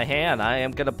thin out my hand. I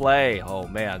am going to play. Oh,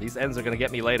 man. These ends are going to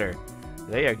get me later.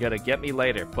 They are gonna get me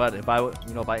later. But if I,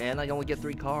 by end, I only get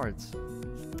 3 cards.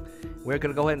 We're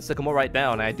gonna go ahead and Sycamore right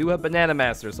now, and I do have Banana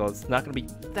Master, so it's not gonna be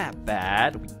that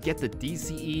bad. We get the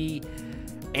DCE,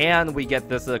 and we get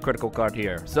this critical card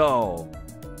here. So,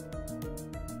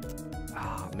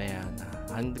 oh man,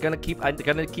 I'm gonna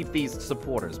keep these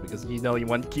supporters because you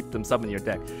want to keep them some in your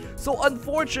deck. So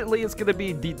unfortunately, it's gonna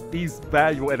be these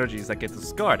valuable energies that get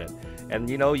discarded, and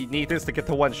you need this to get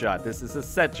the one shot. This is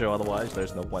essential, otherwise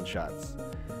there's no one shots.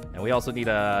 And we also need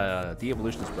a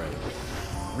de-evolution spray.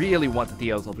 Really want the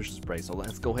de-evolution spray, so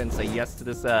let's go ahead and say yes to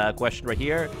this question right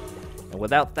here. And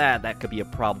without that, that could be a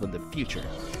problem in the future.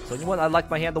 So you know what? I like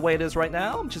my hand the way it is right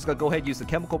now. I'm just gonna go ahead and use the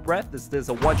chemical breath. This is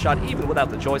a one-shot even without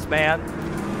the choice band.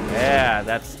 Yeah,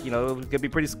 that's gonna be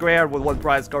pretty squared with 1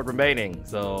 prize card remaining.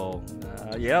 So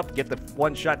yep, get the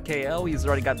one-shot KO. He's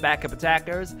already got backup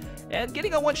attackers, and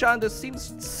getting a one-shot on this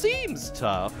seems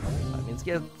tough. I mean,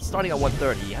 starting at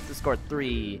 130, you have to score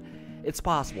 3. It's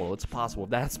possible. It's possible. If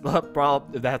that's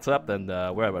if that's up, then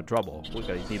we're in trouble. We're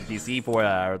gonna need a DC for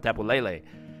Tapu Lele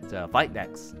to fight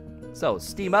next. So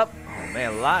steam up. Oh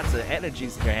man, lots of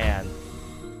energies in your hand.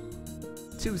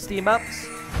 2 steam ups.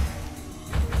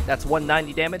 That's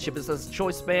 190 damage if it says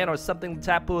choice band or something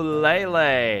Tapu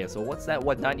Lele. So what's that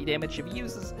 190 damage if he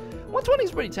uses? 120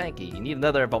 is pretty tanky. You need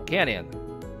another Volcanion.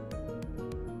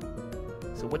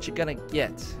 So what you gonna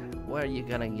get? What are you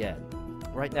gonna get?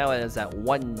 Right now it is at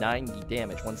 190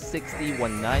 damage, 160,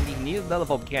 190. Need another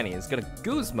Volcanion. It's gonna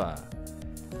Guzma.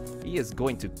 He is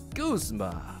going to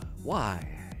Guzma. Why?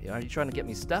 Are you trying to get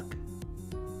me stuck?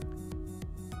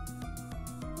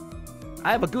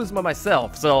 I have a Guzma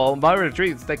myself, so my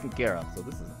retreat is taken care of. So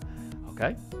this is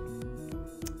okay.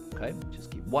 Okay,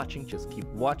 just keep watching. Just keep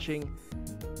watching.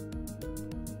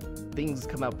 Things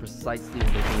come out precisely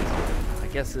when they need to. I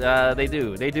guess they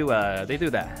do. They do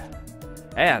that.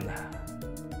 And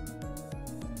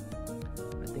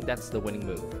that's the winning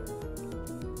move.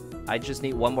 I just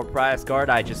need 1 more prize card.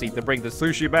 I just need to bring the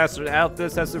Sushi Master out.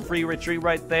 This has a free retreat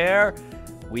right there.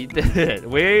 We did it.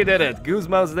 We did it.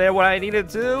 Guzma's there when I needed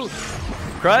to.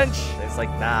 Crunch. It's like,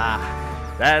 nah.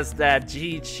 That's that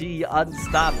GG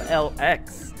Unstop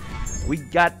LX. We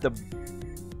got the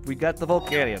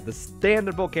Volcanion. The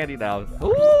standard Volcanion now.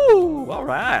 Ooh, all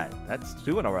right. That's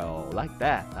 2 in a row. Like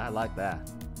that. I like that.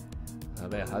 Oh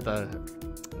man, I thought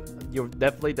you're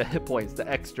definitely the hit points, the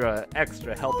extra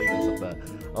healthiness of the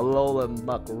Alolan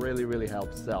Muk really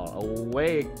helps out.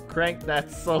 Away, crank that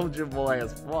soldier boy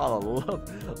as follow.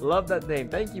 Love that name.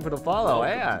 Thank you for the follow.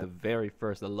 And the very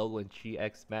first Alolan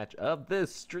GX match of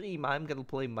this stream, I'm gonna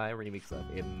play my remix of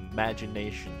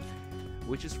Imagination,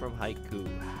 which is from Haiku.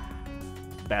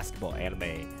 Basketball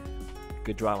anime.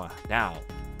 Good drama. Now,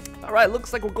 alright,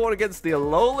 looks like we're going against the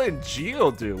Alolan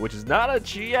Geodude, which is not a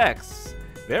GX.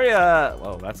 Very,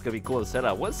 well, that's gonna be cool to set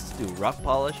up. What's this do? Rock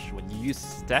Polish. When you use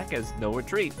stack as no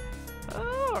retreat.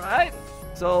 Alright.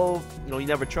 So, you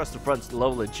never trust the front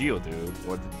Alolan Geodude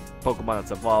or the Pokemon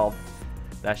that's evolved.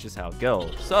 That's just how it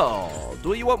goes. So,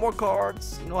 do you want more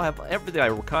cards? I have everything I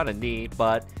kind of need,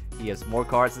 but he has more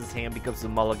cards in his hand, becomes a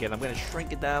mulligan. I'm gonna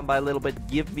shrink it down by a little bit.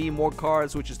 Give me more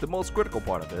cards, which is the most critical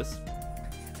part of this.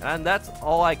 And that's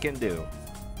all I can do.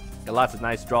 Got lots of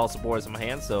nice draw supporters in my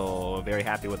hand, so very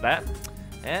happy with that.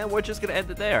 And we're just gonna end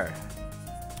it there.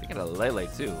 We got a Lele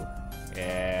too.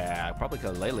 Yeah, I probably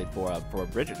could have Lele for a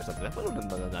Bridget or something. That would have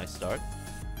been a nice start.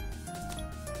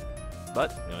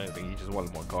 But I think he just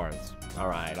wanted more cards. All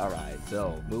right.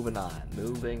 So moving on.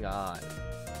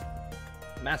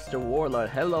 Master Warlord,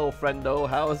 hello friendo.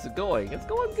 How is it going? It's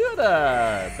going good,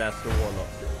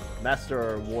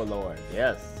 Master Warlord.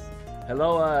 Yes.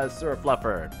 Hello, Sir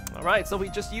Fluffer. All right, so we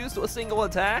just used a single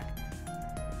attack.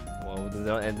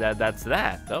 Well, and that's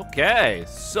that. Okay,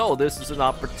 so this is an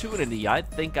opportunity. I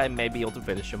think I may be able to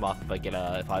finish him off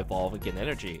if I evolve and get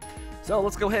energy. So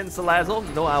let's go ahead and Salazzle.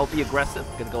 I'll be aggressive.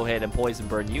 Gonna go ahead and poison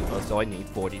burn you. So I need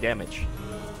 40 damage.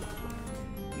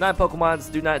 9 Pokemons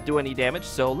do not do any damage,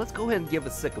 so let's go ahead and give a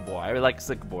Sycamore. I really like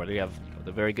Sycamore. They have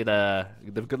the very good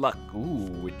good luck. Ooh,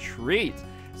 retreat.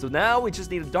 So now we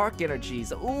just need Dark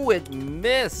Energies. Ooh, it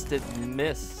missed.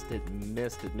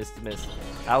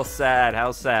 How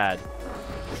sad.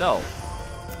 So,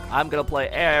 I'm gonna play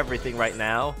everything right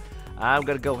now. I'm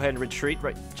gonna go ahead and retreat.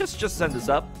 Right, just send this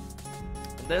up.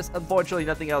 There's unfortunately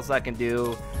nothing else I can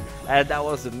do, and that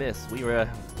was a miss. We had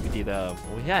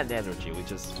an energy. We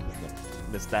just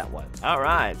missed that one. All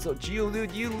right. So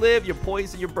Geodude, you live. You're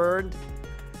poisoned. You're burned.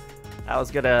 That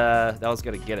was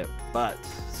gonna get it, but.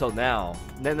 So now,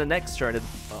 then the next turn,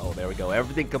 oh, there we go.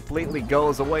 Everything completely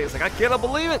goes away. It's like, I cannot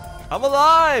believe it. I'm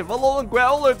alive. Alolan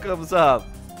Growler comes up.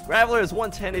 Graveler is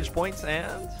 110 hit points,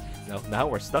 and No, now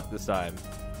we're stuck this time.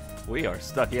 We are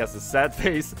stuck. He has a sad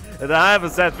face, and I have a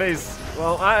sad face.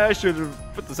 Well, I should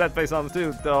put the sad face on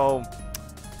too, though.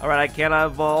 Alright, I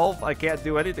cannot evolve. I can't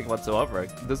do anything whatsoever.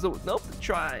 There's no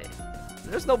try.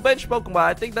 There's no bench Pokemon.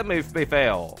 I think that may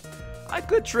fail. I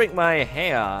could shrink my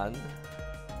hand.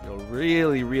 It'll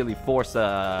really force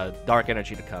dark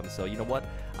energy to come. So you know what?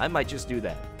 I might just do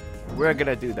that. We're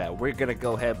gonna do that. We're gonna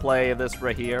go ahead and play this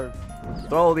right here.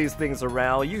 Throw these things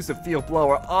around. Use a field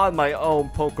blower on my own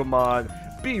Pokemon.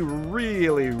 Be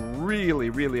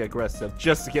really aggressive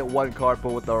just to get one card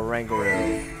pull with the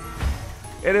Oranguru.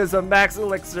 It is a max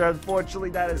elixir.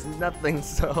 Unfortunately, that is nothing.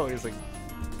 So he's like,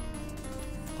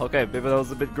 okay, maybe that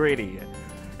was a bit greedy.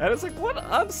 And it's like, what?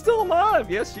 I'm still alive.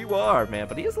 Yes, you are, man.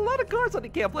 But he has a lot of cards that he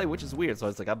can't play, which is weird. So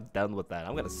it's like, I'm done with that.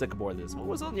 I'm gonna sycamore this. What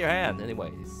was on your hand,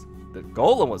 anyways? The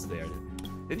Golem was there.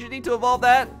 Did you need to evolve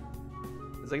that?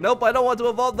 It's like, nope, I don't want to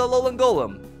evolve the Alolan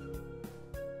Golem.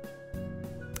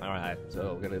 Alright,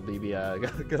 so gonna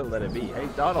let it be. Hey,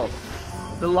 Donald,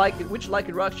 which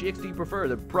Lycanroc GX do you prefer,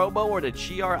 the Promo or the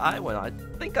GRI one? I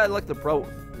think I like the Pro.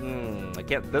 I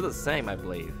can't. They're the same, I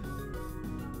believe.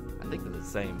 I think they're the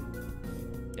same.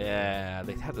 Yeah,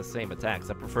 they have the same attacks.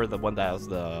 I prefer the one that has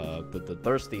the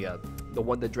thirsty, the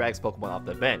one that drags Pokemon off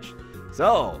the bench.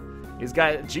 So he's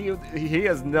got he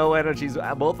has no energies.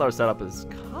 Both our setup is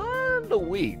kind of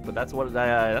weak, but that's what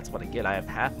I get. I have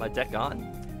half my deck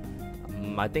on.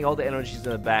 I think all the energies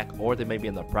in the back, or they may be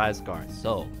in the prize card.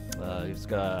 So, just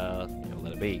gonna,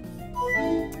 let it be.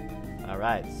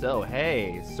 Alright, so,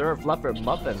 hey, Sir Fluffer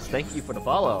Muffins, thank you for the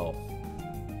follow.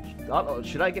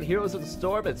 Should I get Heroes of the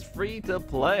Storm? It's free to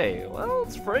play. Well,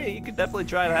 it's free. You can definitely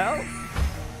try it out.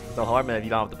 It's no harm if you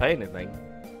don't have to pay anything.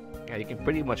 Yeah, you can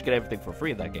pretty much get everything for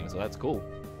free in that game, so that's cool.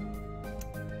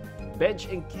 Bench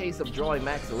in case of drawing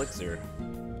max elixir.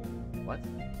 What?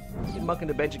 You can muck in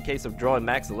the bench in case of drawing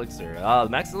max elixir.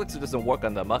 Max elixir doesn't work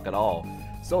on the muck at all.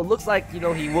 So it looks like,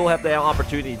 he will have the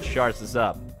opportunity to charge this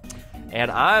up. And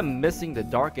I'm missing the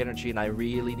dark energy, and I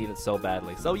really need it so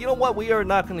badly. So you know what? We are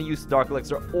not going to use dark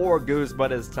elixir or goose,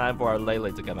 but it's time for our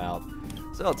Lele to come out.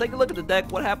 So take a look at the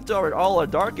deck. What happened to all our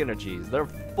dark energies? There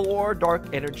are 4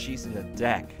 dark energies in the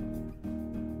deck.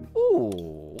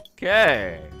 Ooh,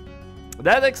 okay.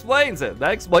 That explains it.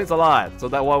 That explains a lot. So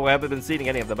that why we haven't been seeing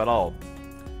any of them at all.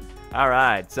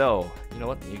 Alright, so, you know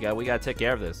what? We gotta take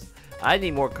care of this. I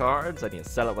need more cards. I need to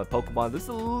set up my Pokemon. This is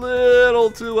a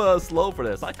little too slow for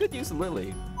this. I could use a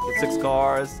Lily. Get 6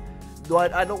 cards.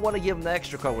 But I don't want to give him the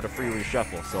extra card with a free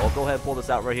reshuffle. So I'll go ahead and pull this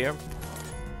out right here.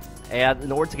 And in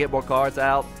order to get more cards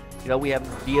out, we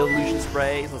have the evolution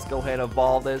sprays. Let's go ahead and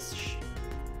evolve this.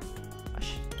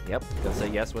 Yep, gonna say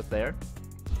yes with there.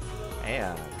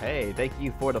 And hey, thank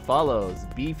you for the follows.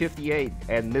 B58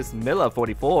 and Miss Milla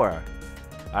 44.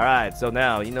 Alright, so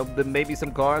now, there may be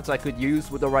some cards I could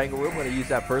use with the Oranguru. I'm going to use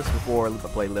that first before I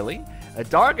play Lily. A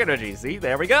Dark Energy, see?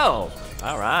 There we go.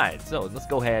 Alright, so let's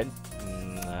go ahead.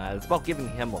 It's about giving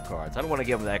him more cards. I don't want to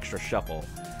give him the extra shuffle.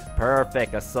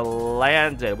 Perfect, a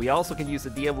Salandit. We also can use the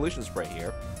de-evolution spray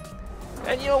here.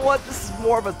 And you know what? This is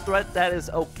more of a threat that is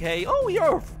okay. Oh,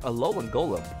 you're a Alolan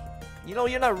Golem.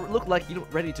 You're not look like you're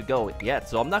ready to go yet,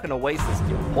 so I'm not going to waste this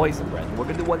poison breath. We're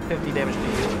going to do 150 damage to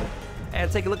you. And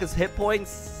take a look at his hit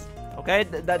points. Okay,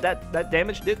 that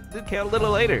damage did count a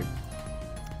little later.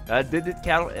 Did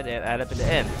count and add up in the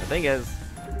end. The thing is,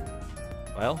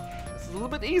 well, this is a little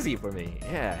bit easy for me.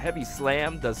 Yeah, Heavy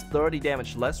Slam does 30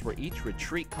 damage less for each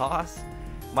retreat cost.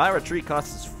 My retreat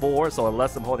cost is 4, so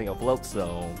unless I'm holding a float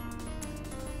zone,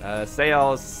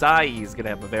 Sayo Sai is gonna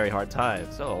have a very hard time.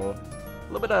 So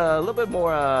a little bit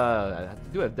more. I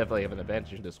do definitely have an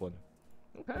advantage in this one.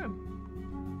 Okay.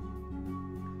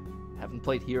 Haven't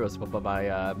played Heroes, but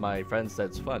my friend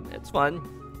said it's fun. It's fun.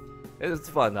 It's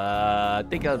fun. I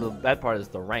think the bad part is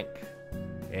the rank.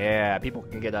 Yeah, people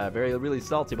can get really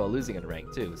salty about losing in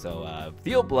rank too. So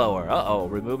Field Blower.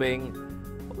 Removing.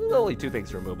 Only 2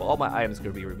 things to remove. All my items are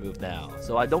going to be removed now.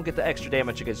 So I don't get the extra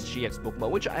damage against GX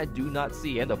Pokemon, which I do not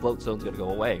see, and the float zone's going to go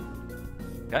away.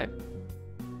 Okay.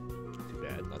 Too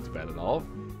bad. Not too bad at all.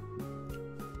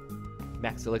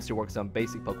 Max Elixir works on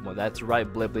basic Pokemon. That's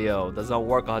right, Bliblio. Does not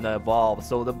work on Evolve.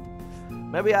 So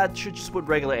maybe I should just put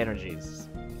regular energies.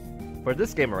 For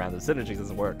this game around, the synergy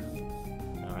doesn't work.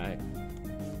 Alright.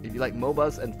 If you like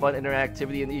MOBAs and fun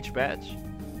interactivity in each batch,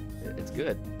 it's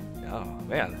good. Oh,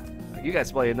 man. You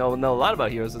guys probably know a lot about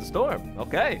Heroes of the Storm.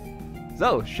 Okay.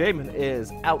 So, Shaman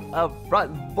is out up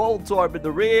front. Voltorb in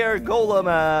the rear.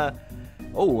 Golem,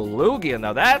 oh, Lugia.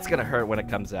 Now that's going to hurt when it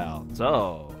comes out.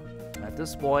 So... at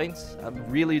this point, I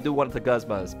really do want the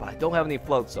Guzmas, but I don't have any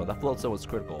float zone. That float zone was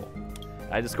critical.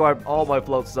 I discarded all my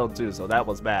float zone too, so that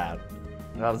was bad.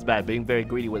 That was bad, being very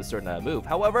greedy with a certain move.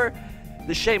 However,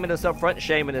 the Shaman is up front.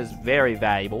 Shaman is very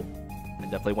valuable. I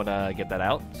definitely want to get that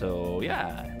out. So,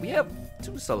 yeah, we have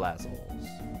 2 Salazzles.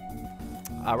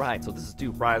 Alright, so this is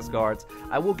 2 prize cards.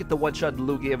 I will get the one-shot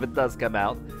Lugia if it does come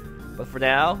out. But for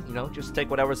now, you know, just take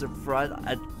whatever's in front.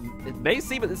 It may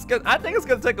seem, but I think it's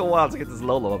going to take a while to get this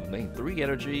Lolo up. I mean, 3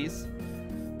 energies.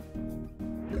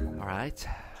 Alright,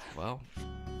 well,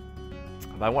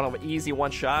 if I want an easy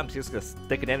one-shot, I'm just going to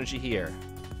stick an energy here.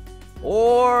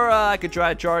 Or I could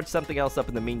try to charge something else up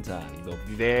in the meantime. You know,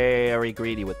 be very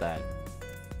greedy with that.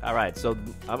 Alright, so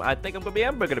I think I'm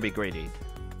going to be greedy.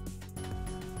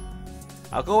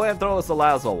 I'll go ahead and throw a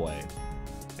Salazzle away.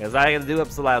 As I can do up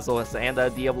Salazzle and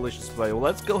the evolution spray. Well,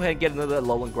 let's go ahead and get another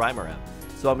Alolan Grimer out.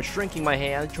 So I'm shrinking my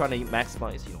hand, trying to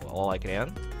maximize, you know, all I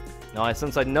can. Now,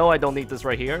 since I know I don't need this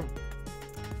right here,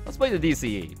 let's play the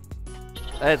DCE.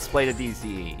 Let's play the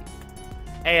DCE.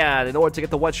 And in order to get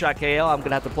the one-shot KO, I'm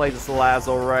going to have to play the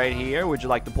Salazzle right here. Would you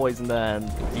like to poison the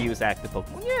confuse active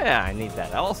Pokemon? Yeah, I need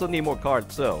that. I also need more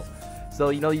cards, too. So,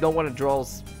 you know, you don't want to draw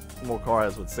more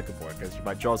cards with Sycamore, because you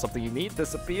might draw something you need,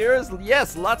 disappears.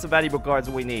 Yes, lots of valuable cards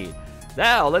we need.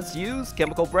 Now, let's use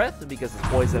Chemical Breath, because it's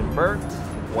Poison Burnt.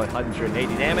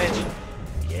 180 damage.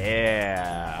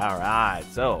 Yeah, alright.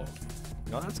 So,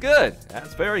 you know, that's good.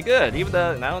 That's very good. Even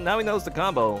the, now he knows the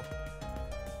combo.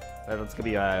 That's gonna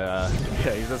be yeah,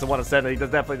 he doesn't want to send. He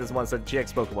definitely doesn't want to send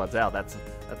GX Pokemons out. That's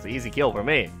an easy kill for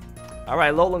me. All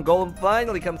right, Alolan Golem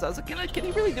finally comes out. So can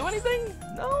he really do anything?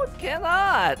 No, it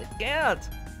cannot. It can't.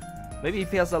 Maybe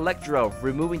if he has Electro,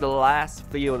 removing the last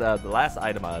field, the last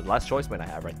item, last choice man I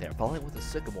have right there, following with a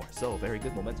Sycamore. So very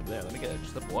good momentum there. Let me get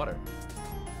just up water.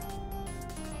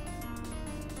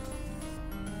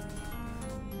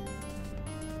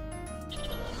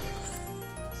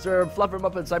 Sir, Fluffer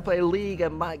Muppets, I play League,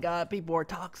 and my god, people are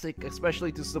toxic,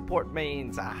 especially to support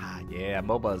mains. Ah, yeah,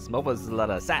 MOBAs. MOBAs is a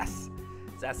lot of sass.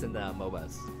 Sass in the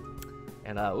MOBAs.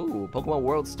 And, ooh, Pokemon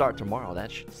World start tomorrow.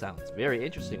 That sounds very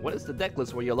interesting. What is the deck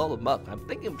list for your Alolan Muk? I'm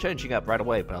thinking of changing up right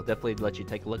away, but I'll definitely let you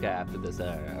take a look at after this,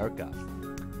 Urka.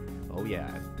 Oh, yeah.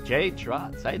 Jay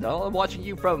Trots. I know, I'm watching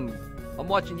you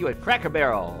at Cracker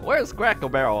Barrel. Where's Cracker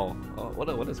Barrel? Oh,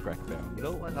 what is Cracker Barrel? You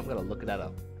know what? I'm gonna look that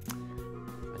up.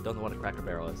 I don't know what a Cracker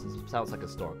Barrel is. This sounds like a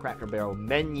store. Cracker Barrel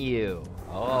menu.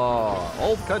 Oh,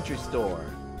 old country store.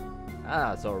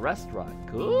 Ah, so a restaurant.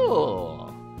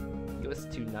 Cool. US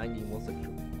 290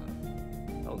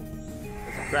 Oh,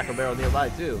 there's a Cracker Barrel nearby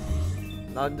too.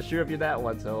 Not sure if you're that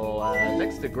one. So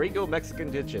next to Gringo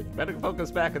Mexican Kitchen. Better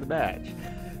focus back in the match.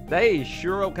 Hey,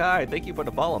 Shurokai, thank you for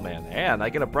the follow, man. And I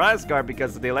get a prize card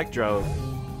because of the Electro.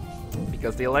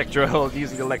 Because the Electro,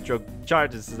 using the Electro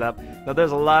charges is up. Now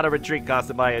there's a lot of retreat cost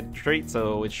in my retreat,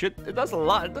 so it does a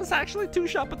lot. It does actually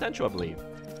 2-shot potential, I believe.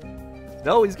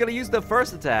 No, he's gonna use the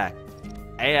first attack.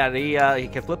 And he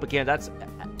can flip again. That's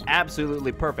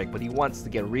absolutely perfect, but he wants to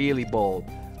get really bold.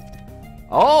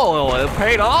 Oh, it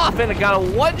paid off, and it got a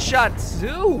one-shot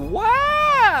too.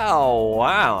 Wow,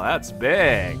 wow, that's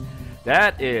big.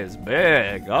 That is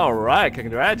big. All right,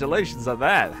 congratulations on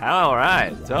that. All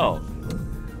right, so,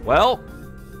 well,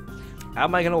 how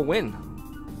am I gonna win?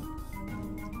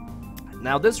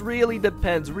 Now this really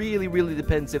depends, really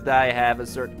depends if I have a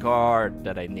certain card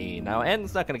that I need. Now, and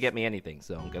it's not gonna get me anything,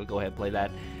 so I'm gonna go ahead and play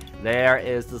that. There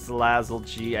is the Alolan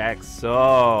GX.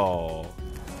 So,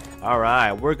 all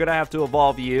right, we're gonna have to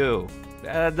evolve you.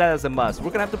 That is a must.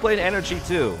 We're gonna have to play an energy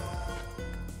too.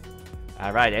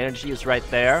 All right, energy is right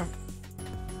there.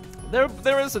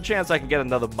 There is a chance I can get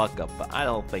another Muk up, but I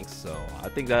don't think so. I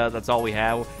think that's all we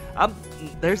have.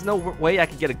 There's no way I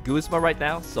can get a Guzma right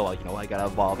now, so you know I gotta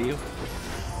evolve you.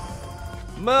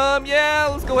 Yeah,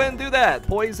 let's go ahead and do that.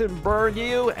 Poison burn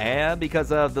you, and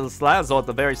because of the Salazzle at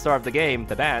the very start of the game,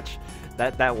 the match,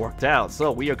 that worked out.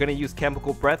 So we are gonna use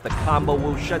Chemical Breath. The combo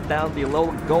will shut down the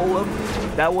Alolan Golem.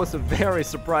 That was a very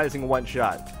surprising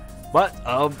one-shot. But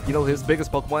you know, his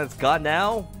biggest Pokemon is gone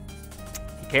now.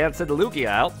 Can't send the Lugia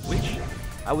out, which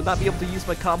I would not be able to use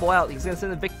my combo out. He's gonna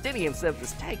send a Victini instead of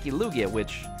this tanky Lugia,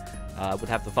 which I would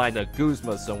have to find a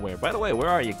Guzma somewhere. By the way, where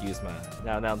are you, Guzma?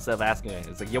 Now instead of asking it,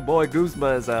 it's like your boy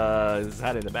Guzma is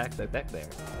hiding in the back of the deck there.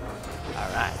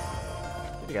 All right,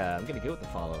 I'm gonna go with the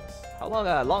follows. How long?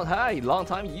 Long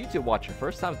time YouTube watcher,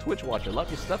 first time Twitch watcher. Love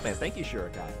your stuff, man. Thank you,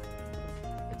 Shurokai.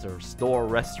 It's a store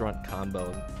restaurant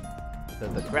combo.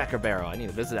 The Cracker Barrel. I need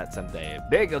to visit that someday.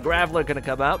 Big Graveler gonna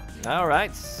come out.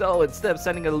 Alright, so instead of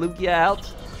sending a Lugia out,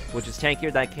 which is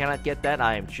tankier, that I cannot get that,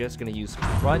 I am just gonna use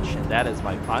Crunch, and that is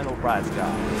my final prize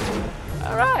card.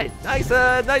 Alright,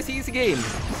 nice easy game.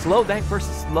 Slow deck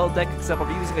versus slow deck, except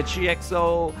I'm using a GX,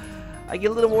 so I get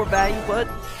a little more value, but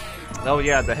Oh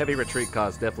yeah, the heavy retreat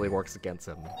cost definitely works against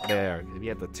him. There, if you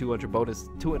had the 200 bonus,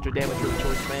 200 damage with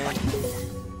choice man.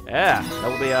 Yeah, that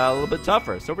would be a little bit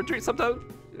tougher. So retreat sometimes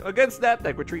against that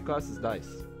retreat cost is nice.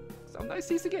 So nice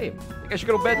CC game. I guess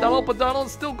you're gonna bet Donald, but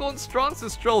Donald's still going strong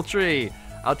since Troll Tree.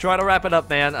 I'll try to wrap it up,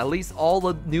 man. At least all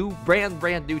the new brand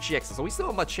new GXs. So we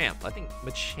still have Machamp. I think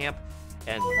Machamp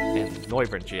and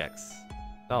Noivern GX.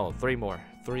 Oh, 3 more.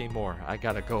 3 more. I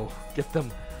gotta go get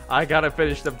them. I gotta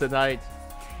finish them tonight.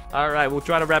 Alright, we'll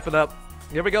try to wrap it up.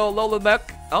 Here we go, Alolan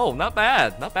Muk. Oh, not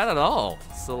bad. Not bad at all.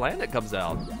 Salandit comes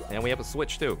out. And we have a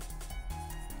switch, too.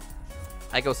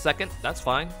 I go second. That's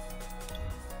fine.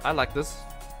 I like this.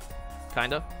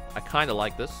 Kinda. I kinda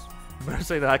like this. I'm gonna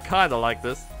say that I kinda like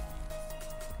this.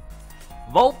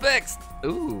 Vulpix!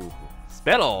 Ooh.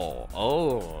 Spittle.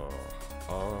 Oh.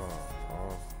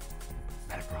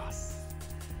 Metagross.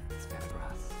 It's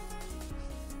Metagross.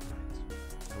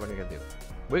 Alright. What are you gonna do?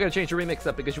 We're gonna change the remix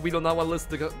up because we do not want to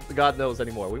listen to God Knows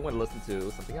anymore. We want to listen to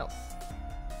something else.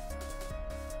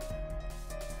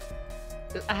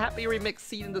 A happy remix,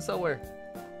 Seed in the Sower.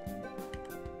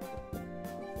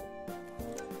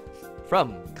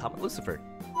 From Comet Lucifer.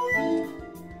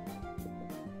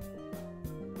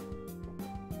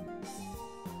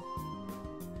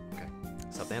 Okay,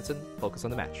 stop dancing, focus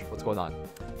on the match. What's going on?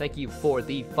 Thank you for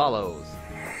the follows.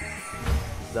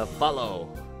 The follow.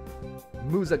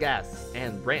 Muzagas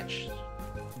and Branch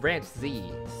Z,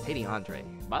 Hating Andre.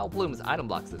 Vileplume's item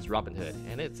blocks is Robin Hood,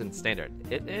 and it's in standard.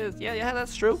 It is, yeah,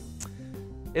 that's true.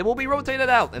 It will be rotated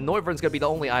out, and Noivern's gonna be the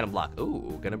only item block.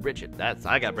 Ooh, gonna bridge it.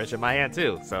 I got bridge in my hand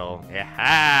too, so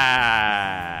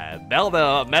yeah.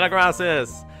 Belda,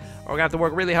 Metagrosses. We're gonna have to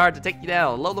work really hard to take you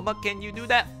down. Alolan Muk, can you do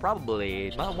that?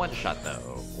 Probably. Not one shot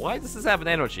though. Why does this have an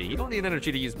energy? You don't need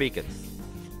energy to use Beacon.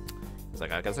 It's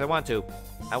like, I guess I want to.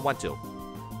 I want to.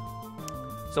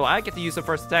 So I get to use the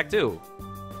first attack too.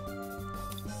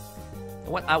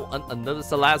 I want another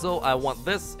Salazzle, I want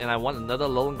this, and I want another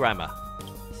Alolan Grandma.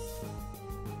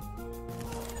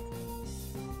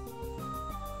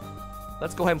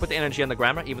 Let's go ahead and put the energy on the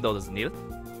Grandma, even though it doesn't need it.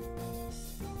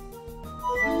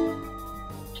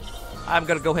 I'm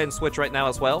gonna go ahead and switch right now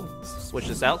as well. Switch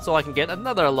this out so I can get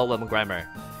another Alolan Grandma.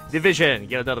 Division,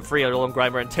 get another free Alolan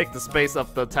Grandma and take the space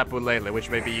of the Tapu Lele, which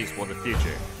may be useful in the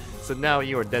future. So now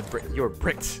you are dead. You're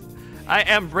bricked. I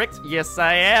am bricked. Yes,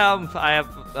 I am. I have.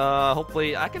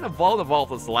 Hopefully, I can evolve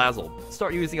this Salazzle.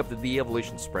 Start using up the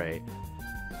de-evolution spray.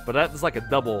 But that's like a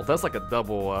double. That's like a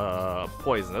double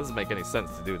poison. That doesn't make any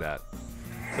sense to do that.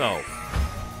 So,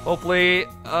 hopefully,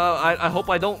 I hope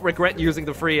I don't regret using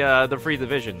the free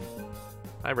division.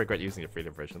 I regret using the free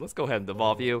division. Let's go ahead and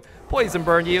evolve you. Poison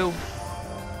burn you.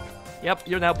 Yep,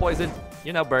 you're now poisoned.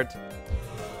 You're now burnt.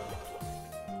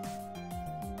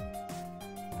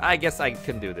 I guess I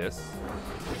can do this.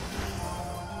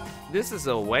 This is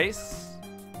a waste.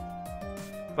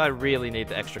 But I really need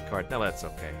the extra card. No, that's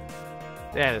okay.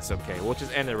 Yeah, it's okay. We'll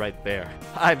just end it right there.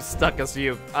 I'm stuck as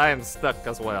you. I am stuck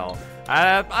as well.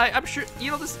 I'm sure,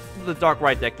 you know, this is the Dark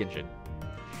Ride deck engine.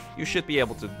 You should be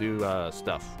able to do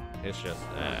stuff. It's just,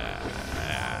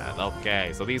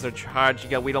 okay. So these are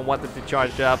charged. We don't want them to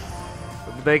charge up.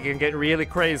 They can get really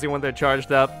crazy when they're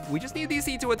charged up. We just need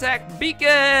DC to attack.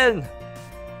 Beacon!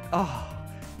 Oh,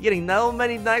 getting so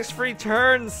many nice free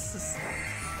turns.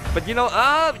 But you know,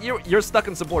 you're stuck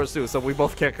in supporters too, so we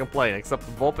both can't complain, except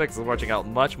the Vulpix is working out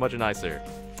much nicer.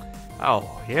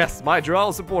 Oh, yes, my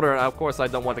draw supporter. Of course, I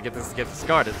don't want to get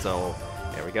discarded, so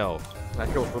there we go.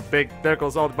 That goes for big, there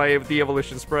goes all my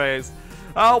de-evolution sprays.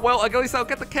 Oh, well, at least I'll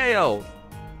get the KO.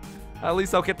 At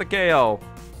least I'll get the KO.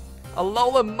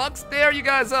 Alolan Muk's there you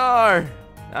guys are.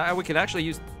 We can actually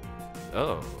use,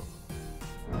 oh.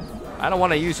 I don't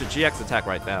want to use your GX attack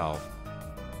right now.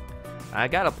 I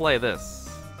gotta play this.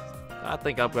 I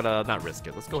think I'm gonna not risk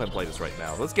it. Let's go ahead and play this right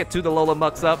now. Let's get 2 Alolan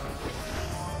Muks up.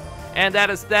 And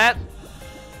that is that.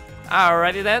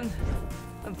 Alrighty then.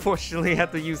 Unfortunately, I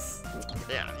have to use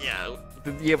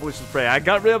the evolution spray. I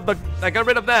got rid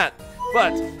of that.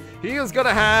 But he is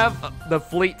gonna have the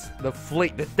fleet.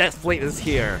 The Death Fleet is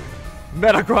here.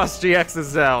 Metagross GX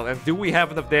is out. And do we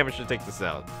have enough damage to take this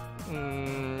out?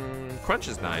 Crunch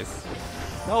is nice.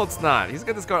 No, it's not. He's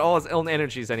gonna discard all his own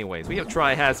energies anyways. We have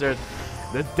Tri-Hazard.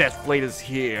 The Death Blade is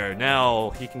here. Now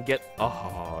he can get,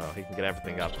 he can get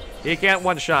everything up. He can't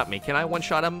one-shot me. Can I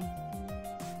one-shot him?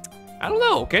 I don't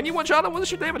know. Can you one-shot him? What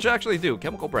does your damage actually do?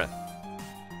 Chemical Breath.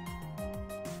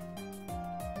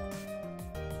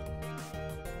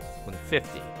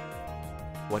 150.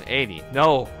 180.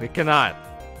 No, we cannot.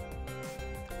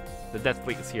 The Death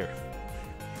Fleet is here.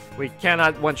 We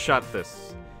cannot one-shot this.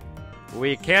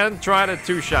 We can try to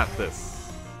two-shot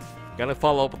this. Gonna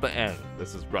follow up at the end.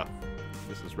 This is rough.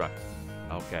 This is rough.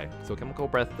 Okay, so Chemical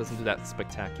Breath doesn't do that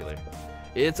spectacular.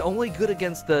 It's only good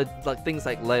against the things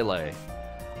like Lele.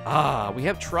 Ah, we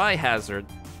have Tri-Hazard.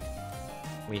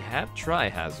 We have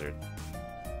Tri-Hazard.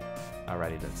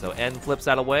 Alrighty then, so N flips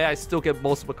out away. I still get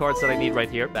most of the cards that I need right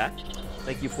here back.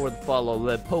 Thank you for the follow,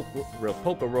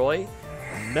 Pokeroy.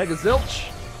 Mega Zilch.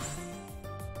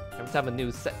 Every time a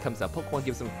new set comes out, Pokemon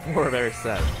gives them 4 of every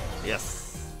set.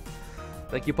 Yes.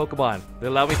 Thank you, Pokemon. They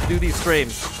allow me to do these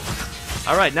streams.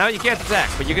 Alright, now you can't attack,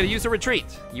 but you're going to use a retreat.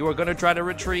 You are going to try to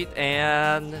retreat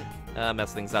and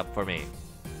mess things up for me.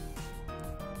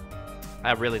 I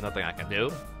have really nothing I can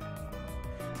do.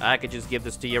 I could just give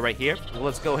this to you right here.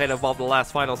 Let's go ahead and evolve the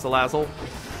last final Salazzle.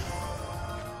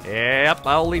 Yep,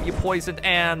 I'll leave you poisoned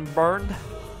and burned.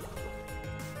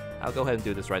 I'll go ahead and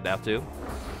do this right now, too.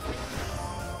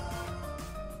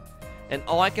 And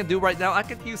all I can do right now, I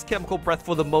could use Chemical Breath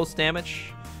for the most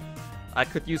damage. I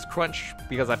could use Crunch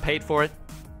because I paid for it.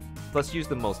 Let's use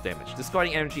the most damage.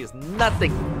 Discarding energy is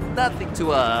nothing to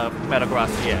Metagross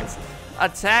GX.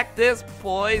 Attack this,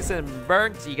 poison,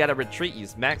 burnt. You gotta retreat,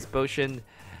 use Max Potion,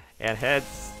 and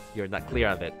heads, you're not clear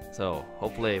of it. So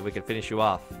hopefully we can finish you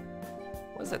off.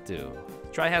 What does that do?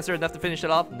 Tri-Hazard enough to finish it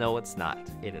off? No, it's not.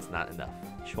 It is not enough.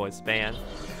 Choice Band.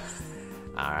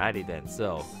 Alrighty then,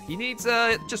 so he needs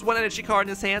just 1 energy card in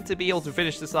his hand to be able to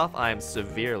finish this off. I am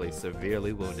severely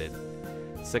wounded.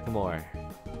 Sycamore.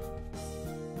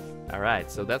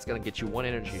 Alright, so that's gonna get you 1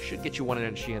 energy. Should get you 1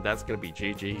 energy, and that's gonna be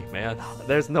GG, man.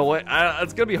 There's no way.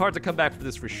 It's gonna be hard to come back for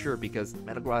this for sure because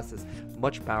Metagross is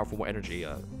much powerful, more energy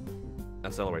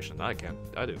acceleration than I can.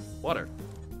 I do. Water.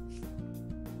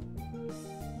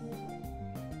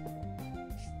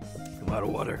 I'm out of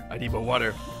water. I need more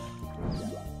water.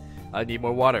 I need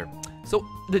more water. So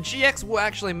the GX will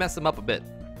actually mess him up a bit.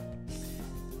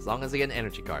 As long as I get an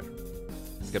energy card.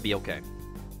 It's gonna be okay.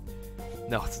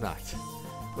 No, it's not.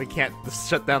 We can't just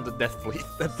shut down the Death Fleet.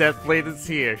 The Death Fleet is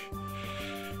here.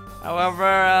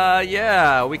 However,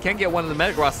 yeah, we can get one of the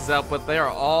Metagrosses out, but they are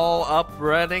all up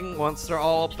running. Once they're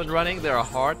all up and running, they're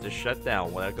hard to shut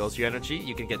down. When there goes your energy,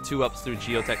 you can get 2 ups through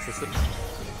Geotech systems.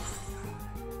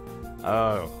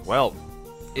 Oh, well.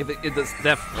 If it does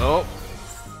oh.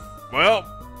 Well.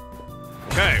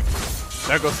 Okay.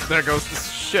 There goes the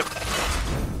ship.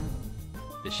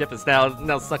 The ship is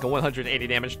now stuck at 180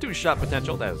 damage, 2 shot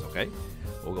potential. That is okay.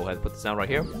 We'll go ahead and put this down right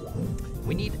here.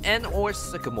 We need N or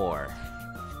Sycamore.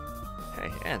 Hey,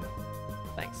 N.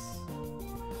 Thanks.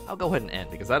 I'll go ahead and N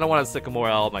because I don't want to Sycamore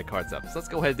all my cards up. So let's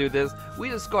go ahead and do this. We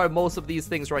discard most of these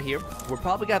things right here. We're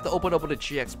probably going to have to open up with a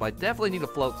GX, but I definitely need to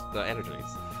float the energies.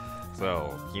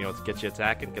 So, you know, to get you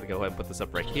attack, I'm going to go ahead and put this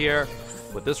up right here.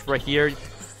 Put this right here.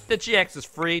 The GX is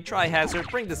free. Tri-Hazard.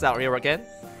 Bring this out here again.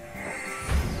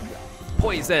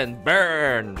 Poison,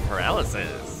 burn,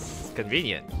 paralysis.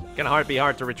 Convenient. Gonna be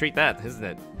hard to retreat that, isn't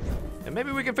it? And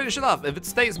maybe we can finish it off if it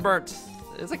stays burnt.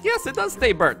 It's like, yes, it does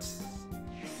stay burnt.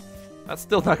 That's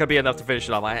still not gonna be enough to finish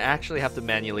it off. I actually have to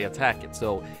manually attack it,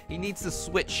 so he needs to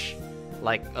switch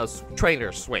like a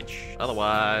trainer switch.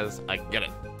 Otherwise, I get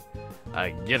it.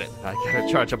 I get it. I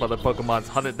gotta charge up other Pokemon's,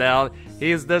 hunt it down.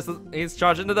 He's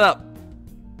charging it up.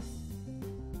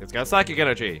 It's got psychic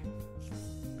energy.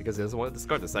 Because he doesn't want to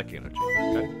discard the psychic energy.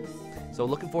 Okay. So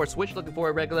looking for a switch, looking for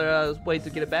a regular way to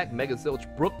get it back. Mega Zilch,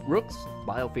 Rooks,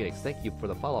 Bio Phoenix. Thank you for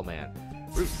the follow, man.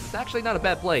 Rooks, it's actually not a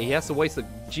bad play. He has to waste the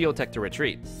Geotech to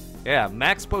retreat. Yeah,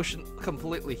 Max Potion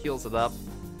completely heals it up.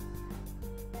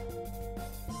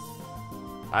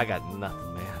 I got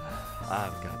nothing, man.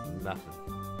 I've got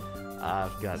nothing.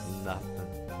 I've got nothing.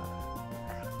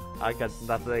 I got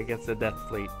nothing against the Death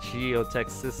Fleet. Geotech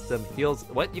system heals.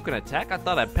 What? You can attack? I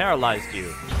thought I paralyzed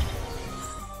you.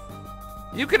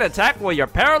 You can attack while you're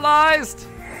paralyzed?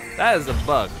 That is a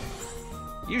bug.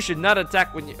 You should not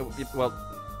attack when you... Well,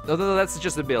 no, that's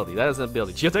just an ability. That is an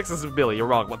ability. Geotech is an ability. You're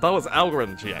wrong. That was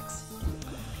Algorithm GX.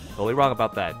 Totally wrong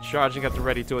about that. Charging up to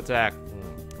ready to attack.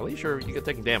 Are you sure you can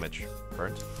take damage?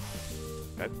 Burnt.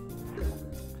 Okay.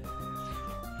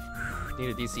 Need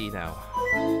a DC now.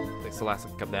 Think Celeste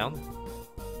can come down.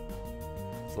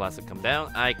 Celeste can come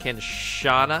down. I can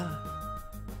Shauna.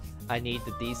 I need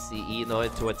the DCE in order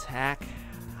to attack.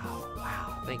 Oh,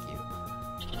 wow. Thank you.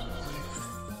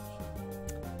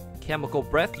 Chemical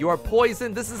Breath. You are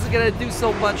poisoned. This isn't going to do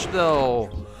so much, though.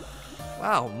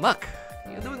 Wow, Muck.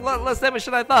 You're doing a lot less damage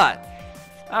than I thought.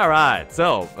 Alright,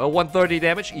 so 130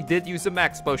 damage. He did use a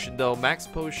Max Potion, though. Max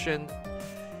Potion.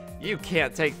 You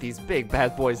can't take these big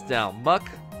bad boys down. Muck.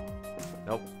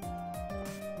 Nope.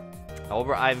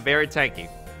 However, I'm very tanky.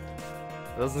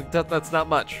 That's not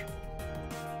much.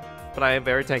 But I am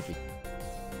very tanky.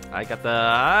 I've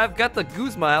got the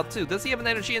Guzma out too. Does he have an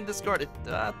energy in discard?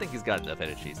 I think he's got enough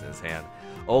energies in his hand.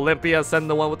 Olympia, send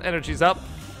the one with energies up.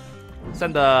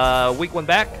 Send the weak one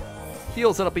back.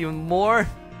 Heals it up even more.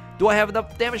 Do I have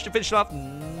enough damage to finish it off?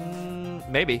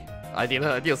 Maybe. I need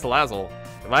a Salazzle.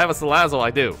 If I have a Salazzle,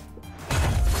 I do.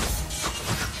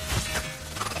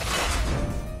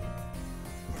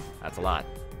 That's a lot.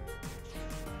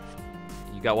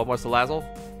 You got one more Salazzle?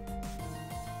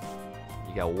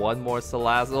 You got one more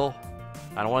Salazzle?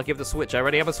 I don't want to give the switch. I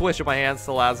already have a switch in my hand,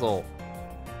 Salazzle.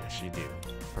 Yes, you do.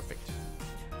 Perfect.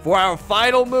 For our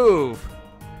final move.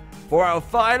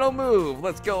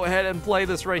 Let's go ahead and play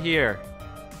this right here.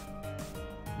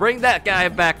 Bring that guy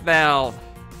back now.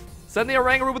 Send the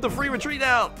Oranguru with the free retreat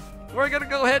out. We're gonna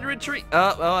go ahead and retreat.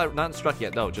 Not instruct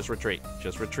yet. No, just retreat.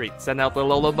 Just retreat. Send out the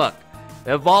Alolan Muk.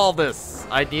 Evolve this.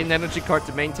 I need an energy card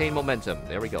to maintain momentum.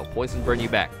 There we go. Poison burn you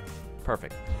back.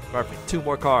 Perfect. Perfect. 2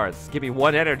 more cards. Give me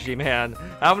 1 energy, man.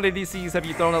 How many DCs have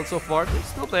you thrown out so far? They're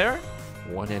still there.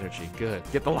 1 energy. Good.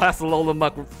 Get the last Alolan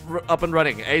Muk up and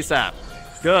running ASAP.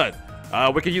 Good.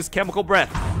 We can use Chemical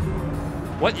Breath.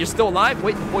 What? You're still alive?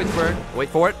 Wait, poison burn. Wait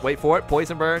for it. Wait for it.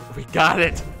 Poison burn. We got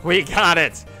it. We got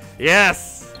it.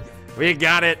 Yes. We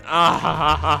got it.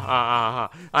 I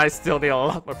still need a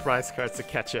lot more prize cards to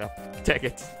catch up. Dang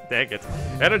it. Dang it.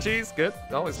 Energies. Good.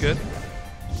 Always good.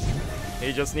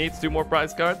 He just needs 2 more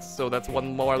prize cards, so that's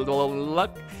 1 more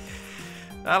luck.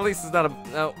 At least it's not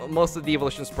a... most of the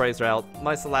evolution sprays are out.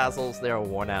 My Salazzles, they're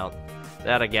worn out.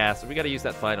 They're out of gas. We gotta use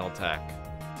that final attack.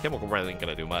 Chemical Breath ain't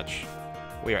gonna do much.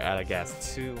 We are out of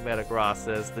gas. 2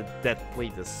 Metagrosses. The Death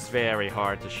Fleet is very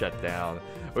hard to shut down.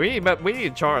 We need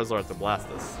Charizard to blast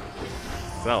us.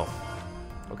 So,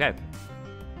 okay.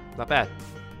 Not bad.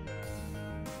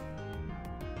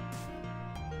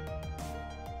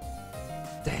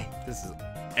 Dang, this is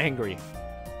angry.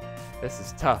 This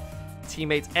is tough.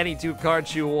 Teammates, any 2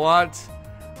 cards you want.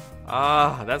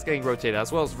 That's getting rotated,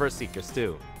 as well as Verse Seekers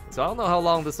too. So I don't know how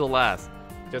long this will last.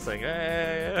 Just like,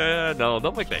 no,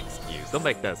 don't make that excuse. Don't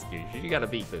make that excuse. You gotta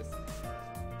beat this.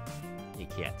 You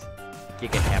can't.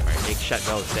 Giga Hammer. Big shut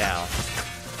goes down.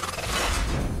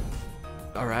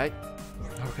 Alright.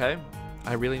 Okay.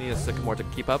 I really need a Sycamore to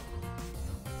keep up.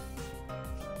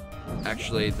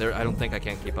 Actually, I don't think I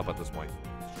can keep up at this point.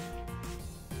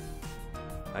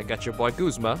 I got your boy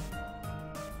Guzma.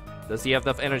 Does he have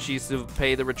enough energies to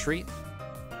pay the retreat?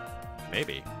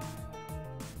 Maybe.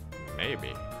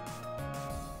 Maybe.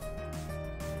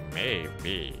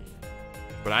 Maybe.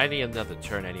 But I need another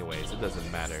turn anyways. It doesn't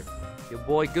matter. Your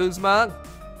boy Guzman.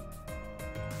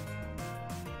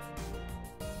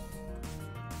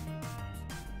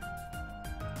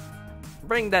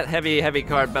 Bring that heavy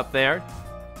card up there.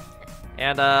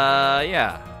 And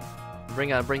yeah.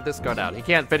 Bring this card out. He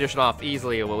can't finish it off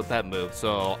easily with that move,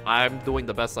 so I'm doing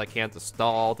the best I can to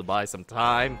stall, to buy some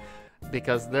time,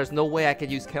 because there's no way I can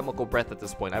use Chemical Breath at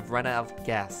this point. I've run out of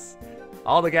gas.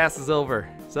 All the gas is over.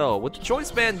 So with the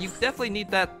Choice Band, you definitely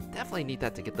need that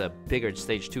to get the bigger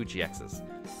Stage 2 GXs,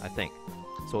 I think.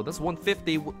 So this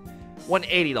 150,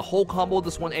 180, the whole combo,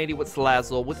 this 180 with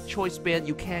Salazzle. With Choice Band,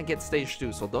 you can get Stage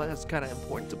 2, so that's kind of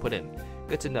important to put in.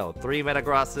 Good to know. 3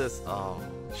 Metagrosses. Oh,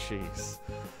 jeez.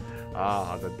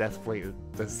 The Death Fleet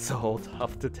is so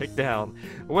tough to take down.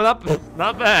 Well,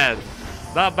 not bad.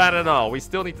 Not bad at all. We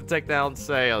still need to take down,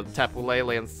 say, a Tapu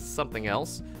Lele and something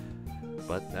else.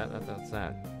 But that's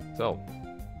that. So,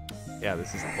 yeah,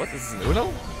 this is an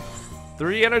Uno?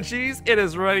 3 energies. It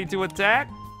is ready to attack.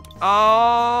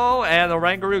 Oh, and the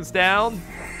Oranguru's down.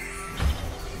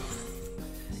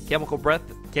 Chemical Breath.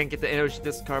 Can't get the energy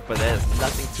discard, but that is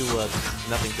nothing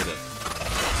to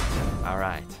this. All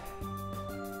right.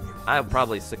 I'm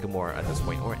probably Sycamore at this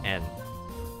point, or N.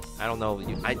 I don't know.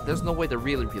 There's no way to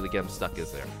really get him stuck,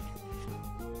 is there?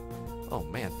 Oh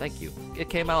man, thank you. It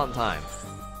came out on time.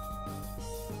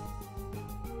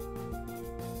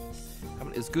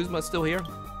 Is Guzma still here?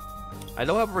 I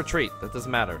don't have a retreat. That doesn't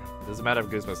matter. It doesn't matter if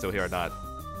Guzma's still here or not.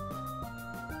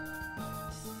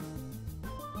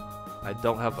 I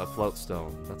don't have a float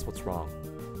stone. That's what's wrong.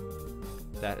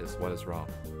 That is what is wrong.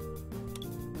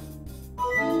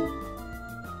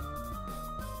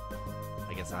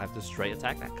 I guess I have to straight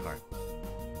attack that card.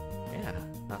 Yeah,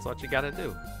 that's what you gotta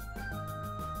do.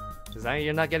 Because now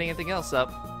you're not getting anything else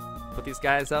up. Put these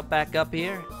guys back up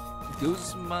here.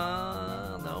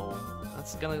 Guzma, no.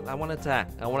 That's gonna. I want to attack.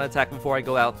 I want to attack before I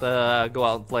go out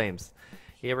in flames.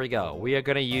 Here we go. We are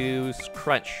gonna use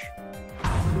Crunch.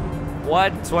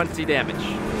 120 damage.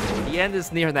 The end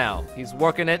is near now. He's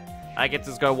working it. I get to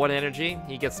discard 1 energy.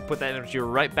 He gets to put that energy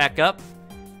right back up.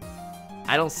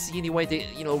 I don't see any way to,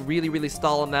 really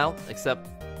stall him out, except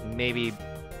maybe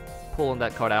pulling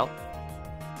that card out.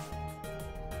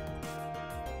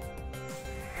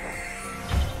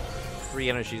 Three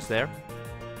energies there.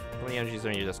 How many energies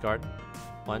are in your discard?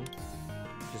 One.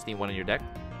 Just need one in your deck.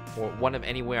 Or one of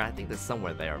anywhere. I think there's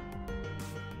somewhere there.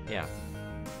 Yeah.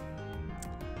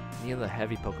 Need the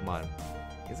heavy Pokemon.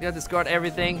 He's gonna discard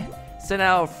everything. Send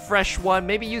out a fresh one.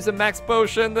 Maybe use a max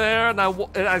potion there. And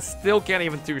I still can't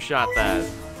even two-shot that.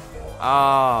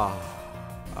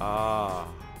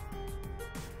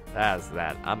 That's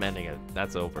that. I'm ending it.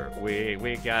 That's over.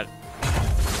 We got...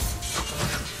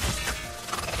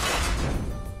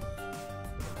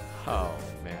 Oh,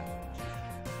 man.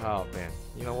 Oh, man.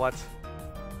 You know what?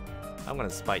 I'm gonna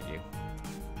spite you.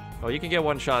 Oh, you can get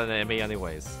one shot at me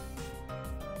anyways.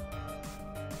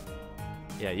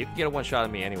 Yeah, you can get a one shot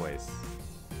at me anyways.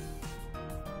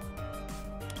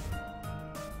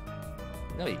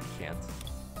 No, you can't.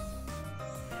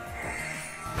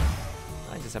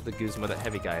 I just have to Guzma that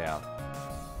heavy guy out.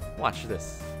 Watch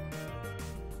this.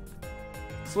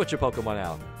 Switch your Pokemon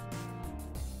out.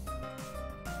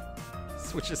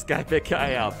 Switch this big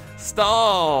guy out.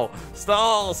 Stall!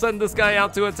 Stall! Send this guy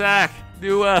out to attack.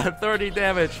 Do 30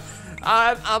 damage.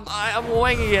 I'm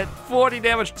winging it. 40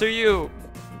 damage to you.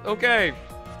 Okay.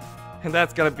 And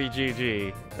that's gonna be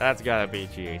GG. That's gotta be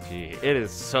GG. It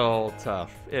is so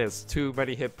tough. It is too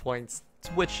many hit points.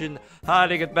 Twitching,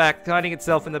 hiding it back, hiding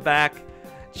itself in the back.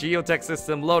 Geotech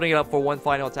system, loading it up for one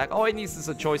final attack. All he needs is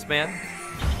a choice, man.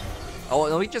 Oh,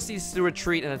 no, he just needs to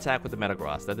retreat and attack with the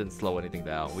Metagross. That didn't slow anything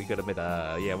down. We could have made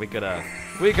yeah, we could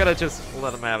have just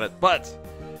let him have it. But,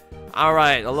 all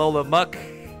right, Alolan Muk.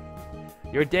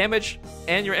 Your damage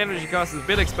and your energy cost is a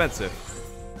bit expensive.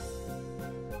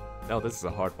 No, this is a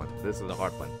hard one. This is a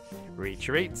hard one.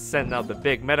 Retreat, send out the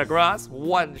big Metagross.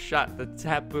 One shot the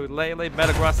Tapu Lele.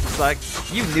 Metagross is like,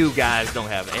 you new guys don't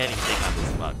have anything on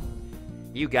this Muk.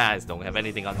 You guys don't have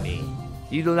anything on me.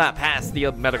 You do not pass the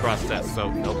Metagross test,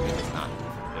 so nope, if it's not.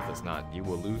 If it's not, you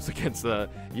will lose against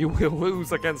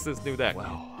this new deck.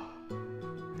 Wow.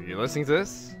 Are you listening to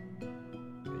this?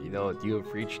 You know you have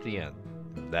reached the end.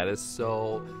 That is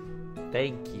so.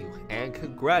 Thank you and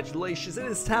congratulations. It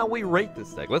is time we rate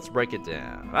this deck. Let's break it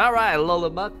down. All right,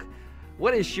 Alolan Muk.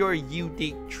 What is your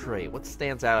unique trait? What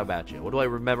stands out about you? What do I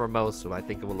remember most when I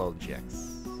think of Alolan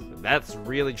GX? That's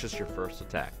really just your first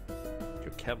attack.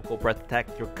 Your chemical breath attack,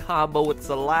 your combo with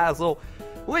Salazzle,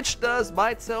 which does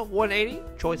by itself 180,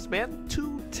 choice man,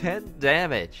 210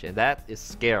 damage. And that is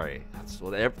scary. That's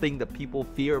what everything that people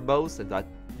fear most and that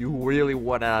you really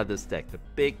want out of this deck. The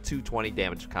big 220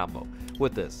 damage combo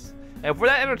with this. And for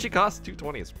that energy cost,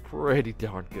 220 is pretty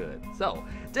darn good. So,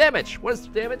 damage. What is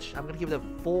damage? I'm going to give it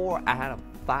a 4 out of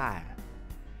 5.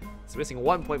 It's missing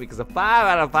 1 point because a 5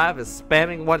 out of 5 is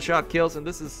spamming one-shot kills, and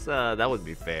this is, that wouldn't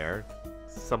be fair.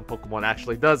 Some Pokemon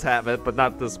actually does have it, but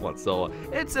not this one. So,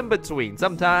 it's in between.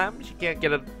 Sometimes you can't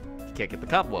get the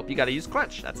combo up. You got to use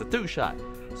Crunch. That's a 2-shot.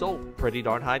 So, pretty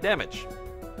darn high damage.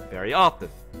 Very often.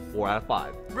 4 out of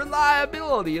 5.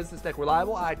 Reliability. Is this deck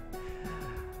reliable?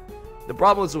 The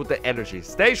problem is with the energy.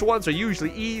 Stage 1s are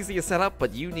usually easy to set up,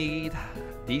 but you need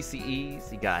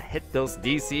DCEs. You gotta hit those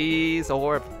DCEs,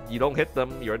 or if you don't hit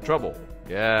them, you're in trouble.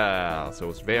 Yeah, so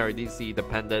it's very DC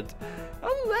dependent.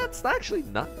 Oh, that's actually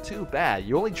not too bad.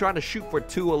 You're only trying to shoot for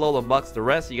 2 Alolan Muks. The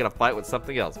rest, you gotta fight with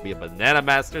something else. Be a Banana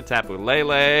Master, Tapu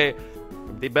Lele.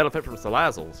 They benefit from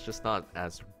Salazzle. It's just not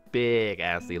as big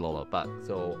as the Alolan Muk.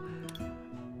 So,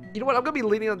 you know what? I'm gonna be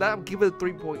leaning on that. I'm giving it a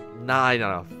 3.9 out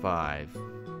of 5.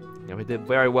 You know, it did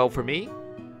very well for me.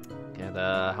 And,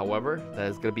 however, that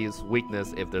is going to be his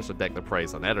weakness if there's a deck that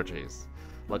preys on energies.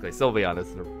 Luckily, Sylveon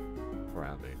is in a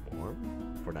grounding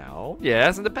form for now.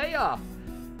 Yes, and the payoff.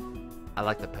 I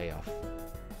like the payoff.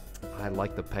 I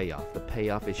like the payoff. The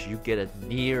payoff is you get a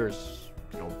near,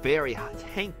 very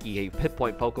tanky hit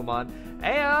point Pokemon.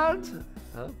 And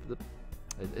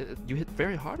you hit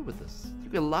very hard with this. You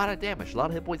get a lot of damage. A lot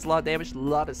of hit points, a lot of damage, a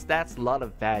lot of stats, a lot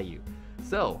of value.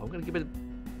 So, I'm going to give it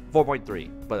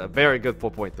 4.3, but a very good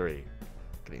 4.3.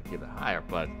 Gonna give it higher,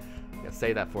 but I'm gonna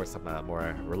say that for some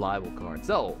more reliable cards.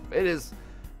 So it's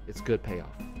good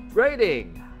payoff.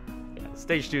 Rating. Yeah,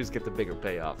 stage 2s get the bigger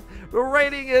payoffs. The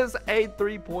rating is a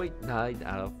 3.9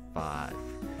 out of 5.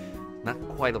 Not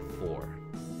quite a 4.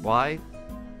 Why?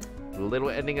 The little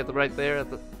ending at the right there at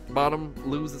the bottom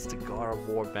loses to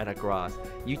Gardevoir Metagross.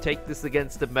 You take this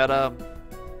against the meta.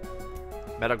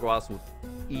 Metagross will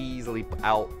easily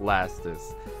outlast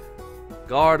this.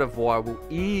 Gardevoir will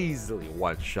easily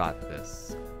one-shot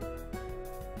this.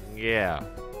 Yeah.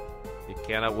 You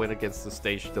cannot win against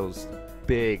those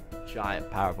big, giant,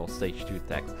 powerful Stage 2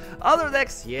 decks. Other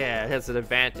decks, yeah, it has an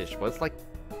advantage, but it's like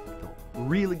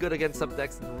really good against some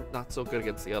decks and not so good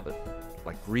against the other.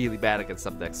 Like really bad against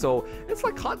some decks. So it's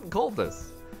like hot and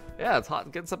coldness. Yeah, it's hot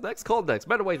against some decks, cold decks.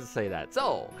 Better way to say that.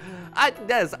 So, I think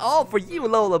that is all for you,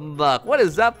 Alolan Muk. What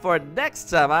is up for next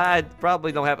time? I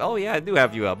probably don't have... Oh, yeah, I do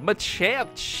have you.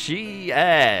 Machamp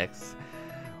GX.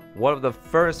 One of the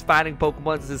first fighting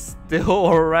Pokemons is still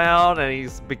around, and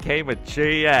he's became a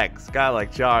GX. Guy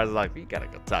like Charizard, you gotta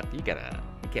go top. You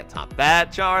can't top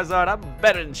that, Charizard. I'm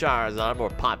better than Charizard. I'm more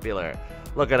popular.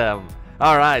 Look at him.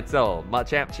 All right, so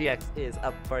Machamp GX is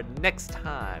up for next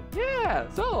time. Yeah,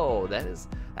 so that's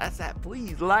that.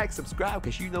 Please like, subscribe,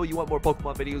 because you know you want more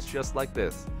Pokemon videos just like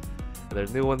this. And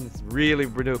there's new ones really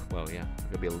new. Well, yeah, there's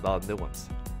gonna be a lot of new ones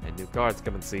and new cards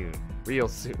coming soon, real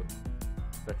soon,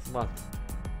 next month.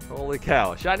 Holy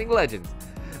cow, Shining Legends.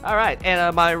 All right,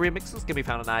 and my remixes can be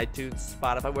found on iTunes,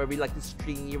 Spotify, wherever you like to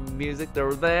stream your music.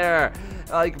 They're there.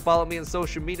 You can follow me on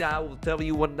social media. I will tell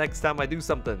you when next time I do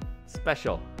something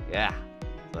special. Yeah.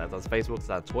 So that's on Facebook, it's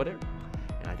on Twitter.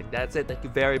 And I think that's it. Thank you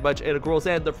very much, Integrals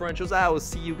and Differentials. I will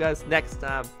see you guys next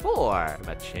time for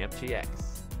Machamp GX.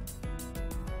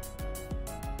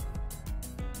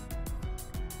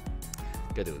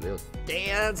 Gotta do a little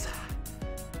dance.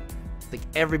 I think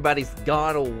everybody's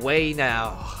gone away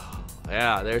now.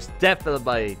 Yeah, there's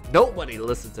definitely nobody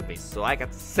listens to me, so I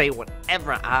got to say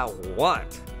whatever I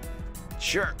want.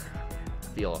 Sure.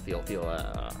 No,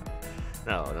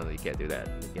 you can't do that.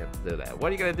 You can't do that. What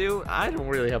are you gonna do? I don't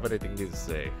really have anything new to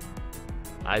say.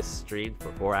 I streamed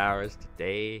for 4 hours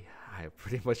today. I have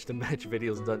pretty much the match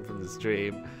videos done from the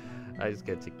stream. I just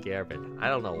gotta take care of it. I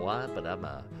don't know why, but I'm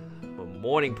a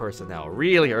morning person now.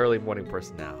 Really early morning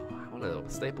person now. I wanna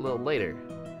stay up a little later.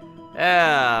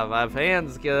 Yeah, my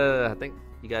fans. I think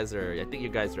you guys are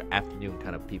afternoon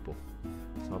kind of people.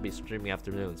 So I'll be streaming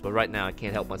afternoons. But right now I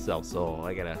can't help myself, so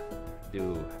I gotta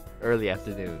do early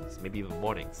afternoons, maybe even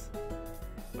mornings.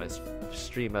 If I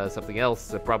stream something else,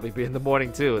 it'll probably be in the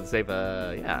morning too, and save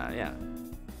yeah.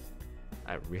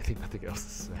 I have really nothing else to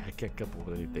say. I can't come up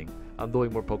with anything. I'm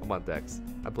doing more Pokemon decks.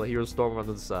 I play Hero Storm on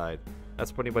the side.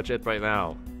 That's pretty much it right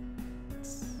now.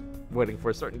 It's waiting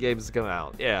for certain games to come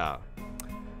out. Yeah.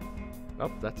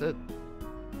 Oh, that's it.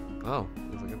 Oh,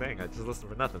 that's like a thing. I just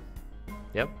listened for nothing.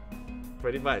 Yep.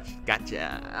 Pretty much.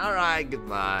 Gotcha. Alright,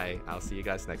 goodbye. I'll see you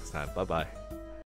guys next time. Bye-bye.